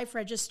 End of Life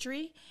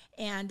Registry.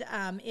 And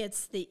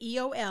it's the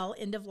EOL,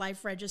 End of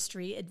Life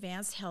Registry,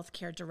 Advanced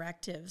Healthcare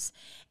Directives.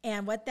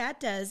 And what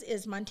that does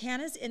is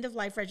Montana's End of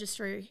Life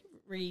Registry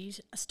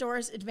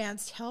stores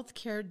advanced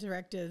healthcare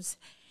directives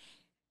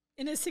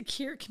in a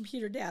secure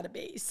computer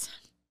database.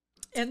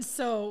 And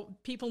so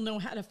people know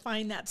how to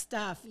find that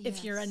stuff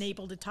if you're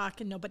unable to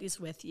talk and nobody's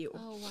with you.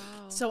 Oh,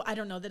 wow. So I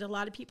don't know that a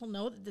lot of people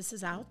know that this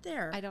is out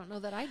there. I don't know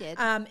that I did.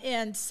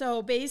 And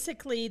so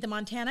basically the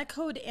Montana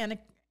Code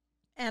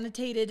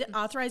Annotated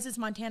authorizes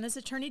Montana's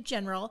Attorney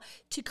General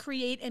to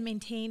create and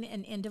maintain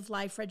an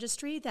end-of-life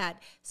registry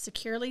that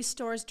securely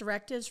stores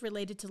directives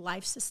related to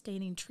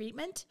life-sustaining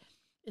treatment,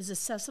 is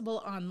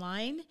accessible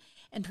online,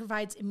 and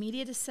provides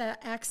immediate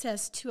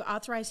access to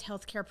authorized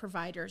healthcare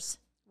providers.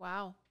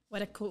 Wow.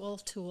 What a cool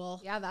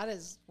tool. Yeah, that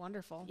is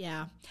wonderful.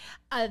 Yeah.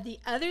 The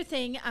other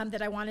thing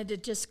that I wanted to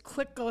just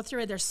quick go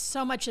through, there's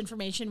so much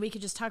information. We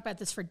could just talk about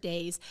this for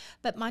days.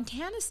 But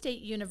Montana State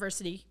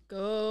University,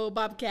 go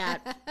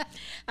Bobcat.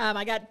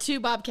 I got 2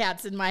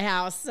 Bobcats in my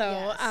house.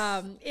 So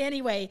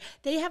anyway,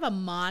 they have a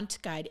Mont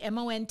Guide,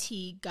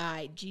 M-O-N-T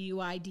Guide,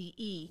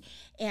 G-U-I-D-E.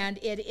 And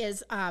it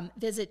is,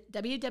 visit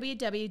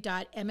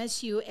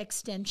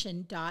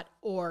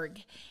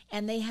www.msuextension.org.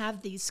 And they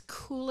have these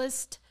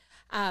coolest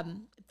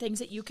things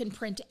that you can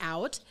print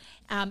out.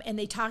 And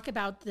they talk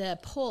about the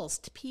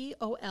POLST,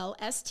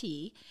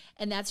 P-O-L-S-T,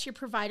 and that's your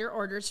provider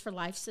orders for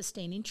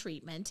life-sustaining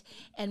treatment.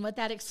 And what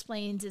that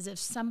explains is if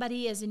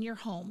somebody is in your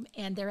home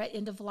and they're at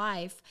end of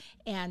life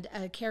and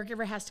a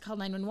caregiver has to call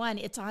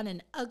 911, it's on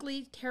an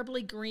ugly,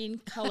 terribly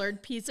green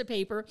colored piece of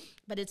paper,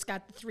 but it's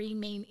got the 3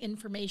 main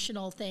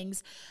informational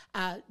things.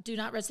 Do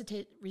not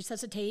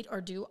resuscitate or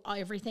do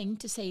everything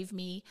to save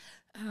me.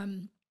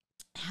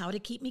 How to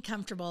keep me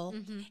comfortable,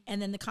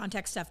 and then the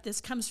contact stuff. This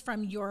comes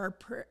from your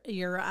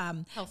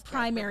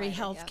primary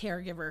health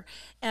caregiver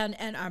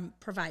and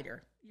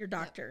provider, your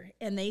doctor,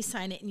 and they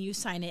sign it and you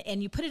sign it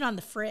and you put it on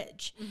the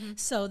fridge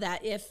so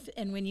that if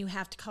and when you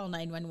have to call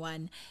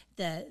 911,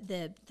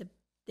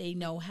 they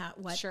know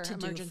what to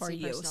do for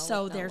you.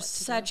 So there's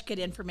such good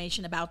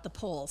information about the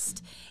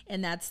POLST,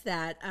 and that's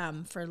that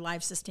for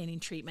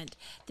life-sustaining treatment.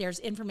 There's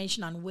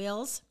information on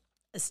wills,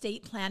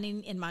 estate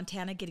planning in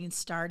Montana getting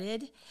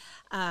started,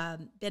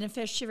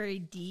 beneficiary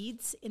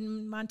deeds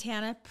in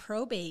Montana,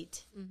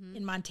 probate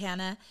in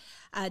Montana,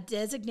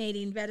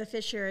 designating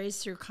beneficiaries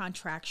through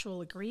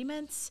contractual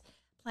agreements,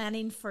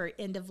 planning for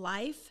end of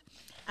life.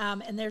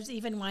 And there's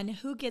even one,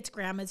 who gets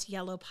grandma's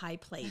yellow pie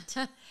plate,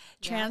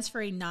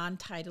 transferring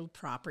non-titled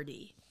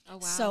property. Oh, wow.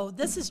 So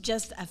this is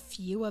just a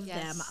few of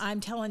them. I'm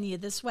telling you,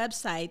 this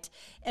website,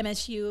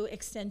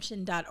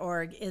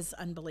 msuextension.org, is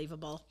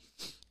unbelievable.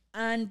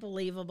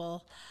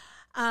 Unbelievable.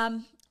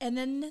 And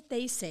then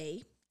they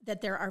say that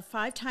there are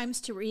 5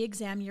 times to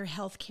re-examine your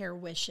healthcare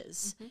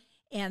wishes.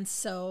 And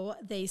so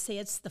they say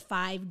it's the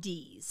 5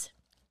 Ds: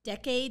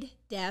 decade,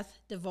 death,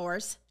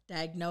 divorce,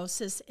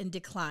 diagnosis, and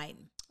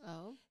decline.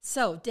 Oh.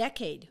 So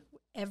decade,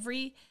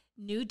 every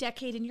new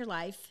decade in your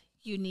life,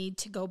 you need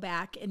to go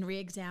back and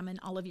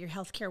re-examine all of your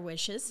healthcare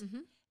wishes.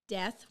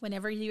 Death,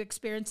 whenever you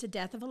experience the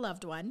death of a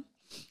loved one.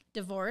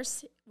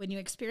 Divorce, when you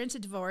experience a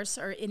divorce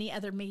or any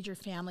other major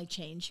family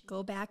change,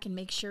 go back and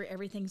make sure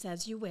everything's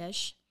as you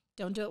wish.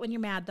 Don't do it when you're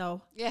mad,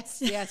 though. Yes,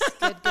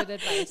 good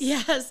advice.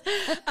 Yes.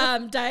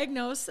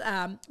 Diagnose,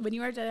 when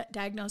you are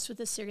diagnosed with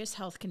a serious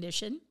health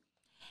condition,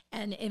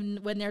 and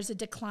when there's a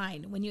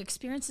decline, when you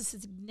experience a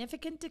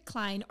significant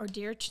decline or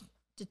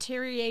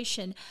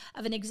deterioration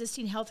of an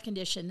existing health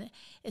condition,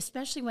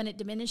 especially when it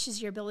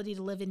diminishes your ability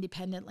to live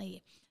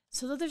independently.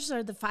 So those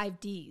are the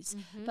 5 Ds.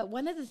 But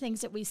one of the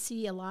things that we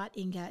see a lot,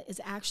 Inga, is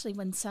actually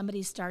when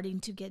somebody's starting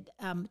to get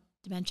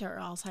dementia or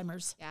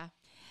Alzheimer's. Yeah.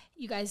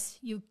 You guys,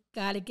 you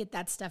got to get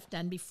that stuff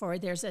done before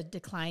there's a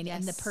decline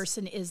and the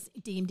person is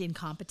deemed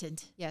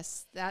incompetent.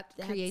 Yes, that's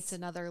creates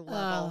another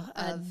level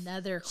of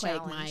another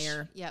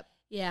quagmire. Yep.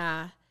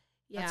 Yeah.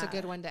 That's a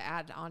good one to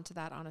add on to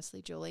that,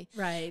 honestly, Julie.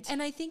 Right. And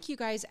I think you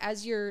guys,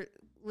 as you're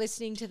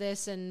listening to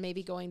this and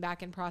maybe going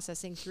back and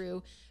processing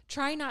through,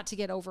 try not to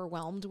get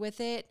overwhelmed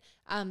with it.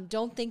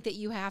 Don't think that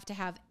you have to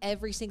have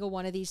every single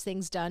one of these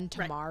things done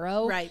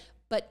tomorrow. Right.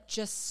 but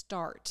just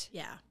start.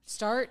 Yeah.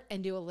 Start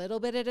and do a little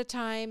bit at a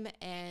time,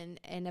 and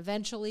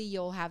eventually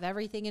you'll have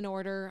everything in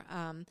order.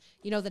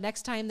 The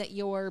next time that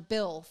your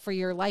bill for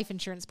your life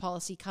insurance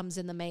policy comes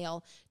in the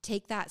mail,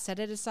 take that, set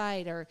it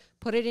aside, or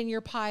put it in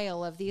your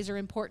pile of these are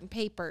important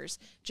papers.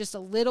 Just a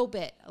little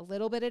bit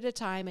at a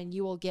time, and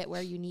you will get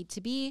where you need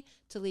to be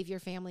to leave your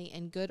family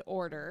in good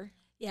order.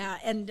 Yeah,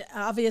 and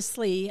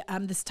obviously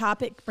this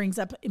topic brings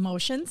up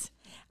emotions.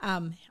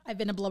 I've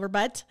been a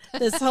blubberbutt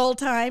this whole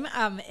time,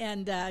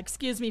 and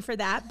excuse me for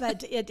that,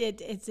 but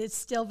it's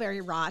still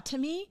very raw to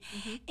me,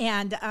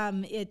 and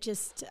it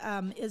just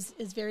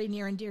is very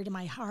near and dear to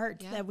my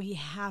heart that we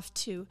have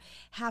to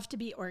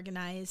be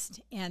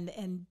organized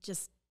and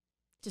just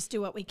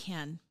do what we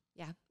can.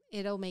 Yeah.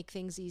 It'll make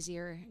things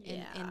easier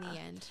in the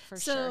end, for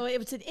sure. So it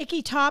was an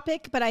icky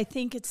topic, but I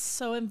think it's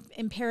so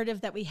imperative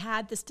that we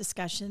had this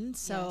discussion.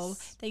 So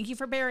thank you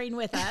for bearing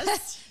with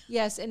us.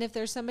 Yes, and if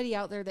there's somebody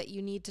out there that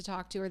you need to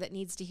talk to or that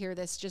needs to hear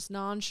this, just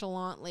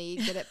nonchalantly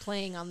get it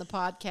playing on the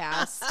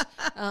podcast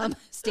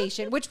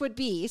station, which would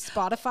be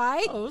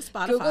Spotify,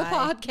 Spotify,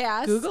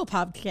 Google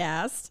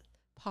Podcast,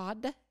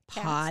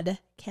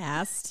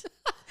 Podcast,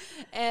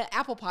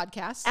 Apple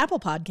Podcast. Apple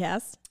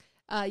Podcast.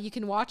 You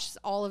can watch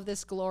all of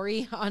this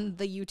glory on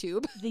the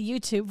YouTube. The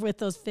YouTube with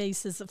those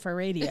faces for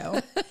radio.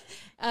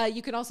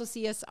 You can also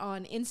see us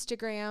on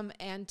Instagram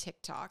and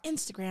TikTok.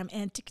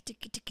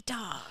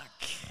 TikTok.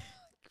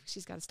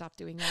 She's got to stop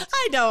doing that.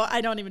 I know.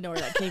 I don't even know where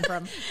that came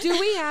from. Do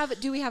we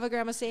have a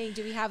grandma saying?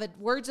 Do we have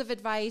words of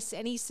advice?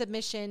 Any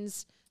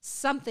submissions?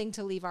 Something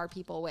to leave our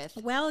people with?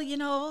 Well,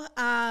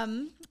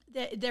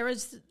 there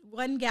was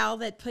one gal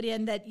that put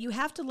in that you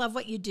have to love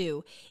what you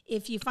do.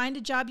 If you find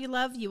a job you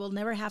love, you will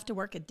never have to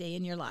work a day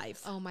in your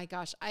life. Oh my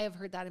gosh, I have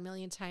heard that a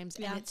million times,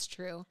 and it's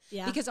true.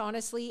 Yeah. Because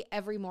honestly,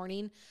 every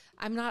morning,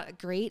 I'm not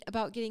great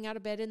about getting out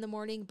of bed in the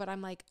morning, but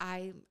I'm like,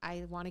 I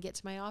want to get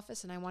to my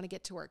office and I want to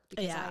get to work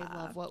because I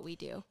love what we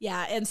do.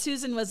 Yeah, and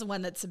Susan was the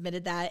one that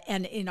submitted that,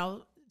 and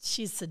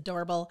she's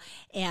adorable,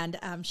 and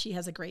she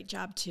has a great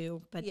job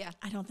too, but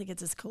I don't think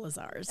it's as cool as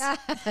ours.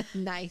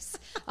 Nice.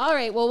 All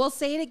right. Well, we'll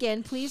say it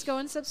again. Please go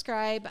and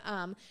subscribe.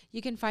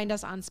 You can find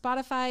us on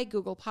Spotify,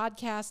 Google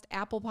Podcast,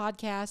 Apple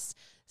Podcasts.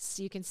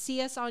 So you can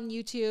see us on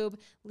YouTube.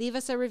 Leave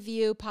us a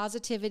review.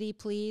 Positivity,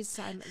 please.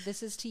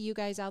 This is to you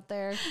guys out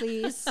there.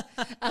 Please.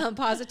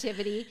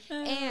 Positivity.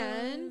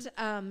 And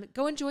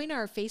go and join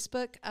our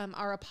Facebook,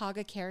 our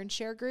Apaga Care and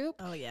Share group.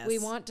 Oh, yes. We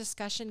want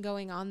discussion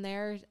going on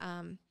there.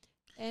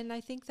 And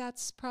I think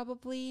that's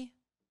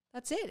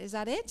it. Is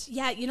that it?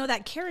 Yeah,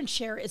 that Care and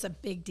Share is a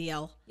big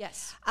deal.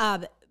 Yes.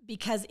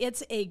 Because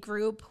it's a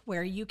group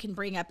where you can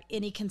bring up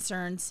any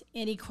concerns,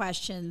 any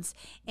questions,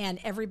 and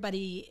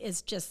everybody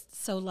is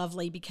just so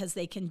lovely because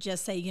they can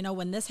just say,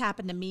 when this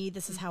happened to me,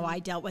 this is how I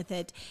dealt with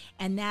it.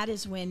 And that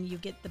is when you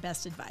get the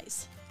best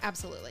advice.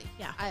 Absolutely.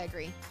 Yeah. I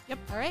agree. Yep.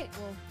 All right.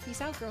 Well, peace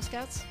out, Girl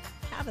Scouts.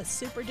 Have a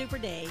super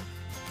duper day.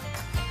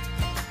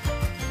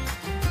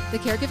 The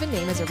Caregiven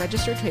name is a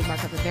registered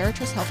trademark of the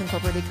Veritrust Health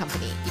Incorporated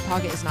Company.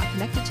 Apaga is not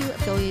connected to,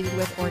 affiliated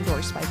with, or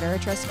endorsed by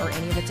Veritrust or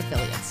any of its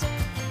affiliates.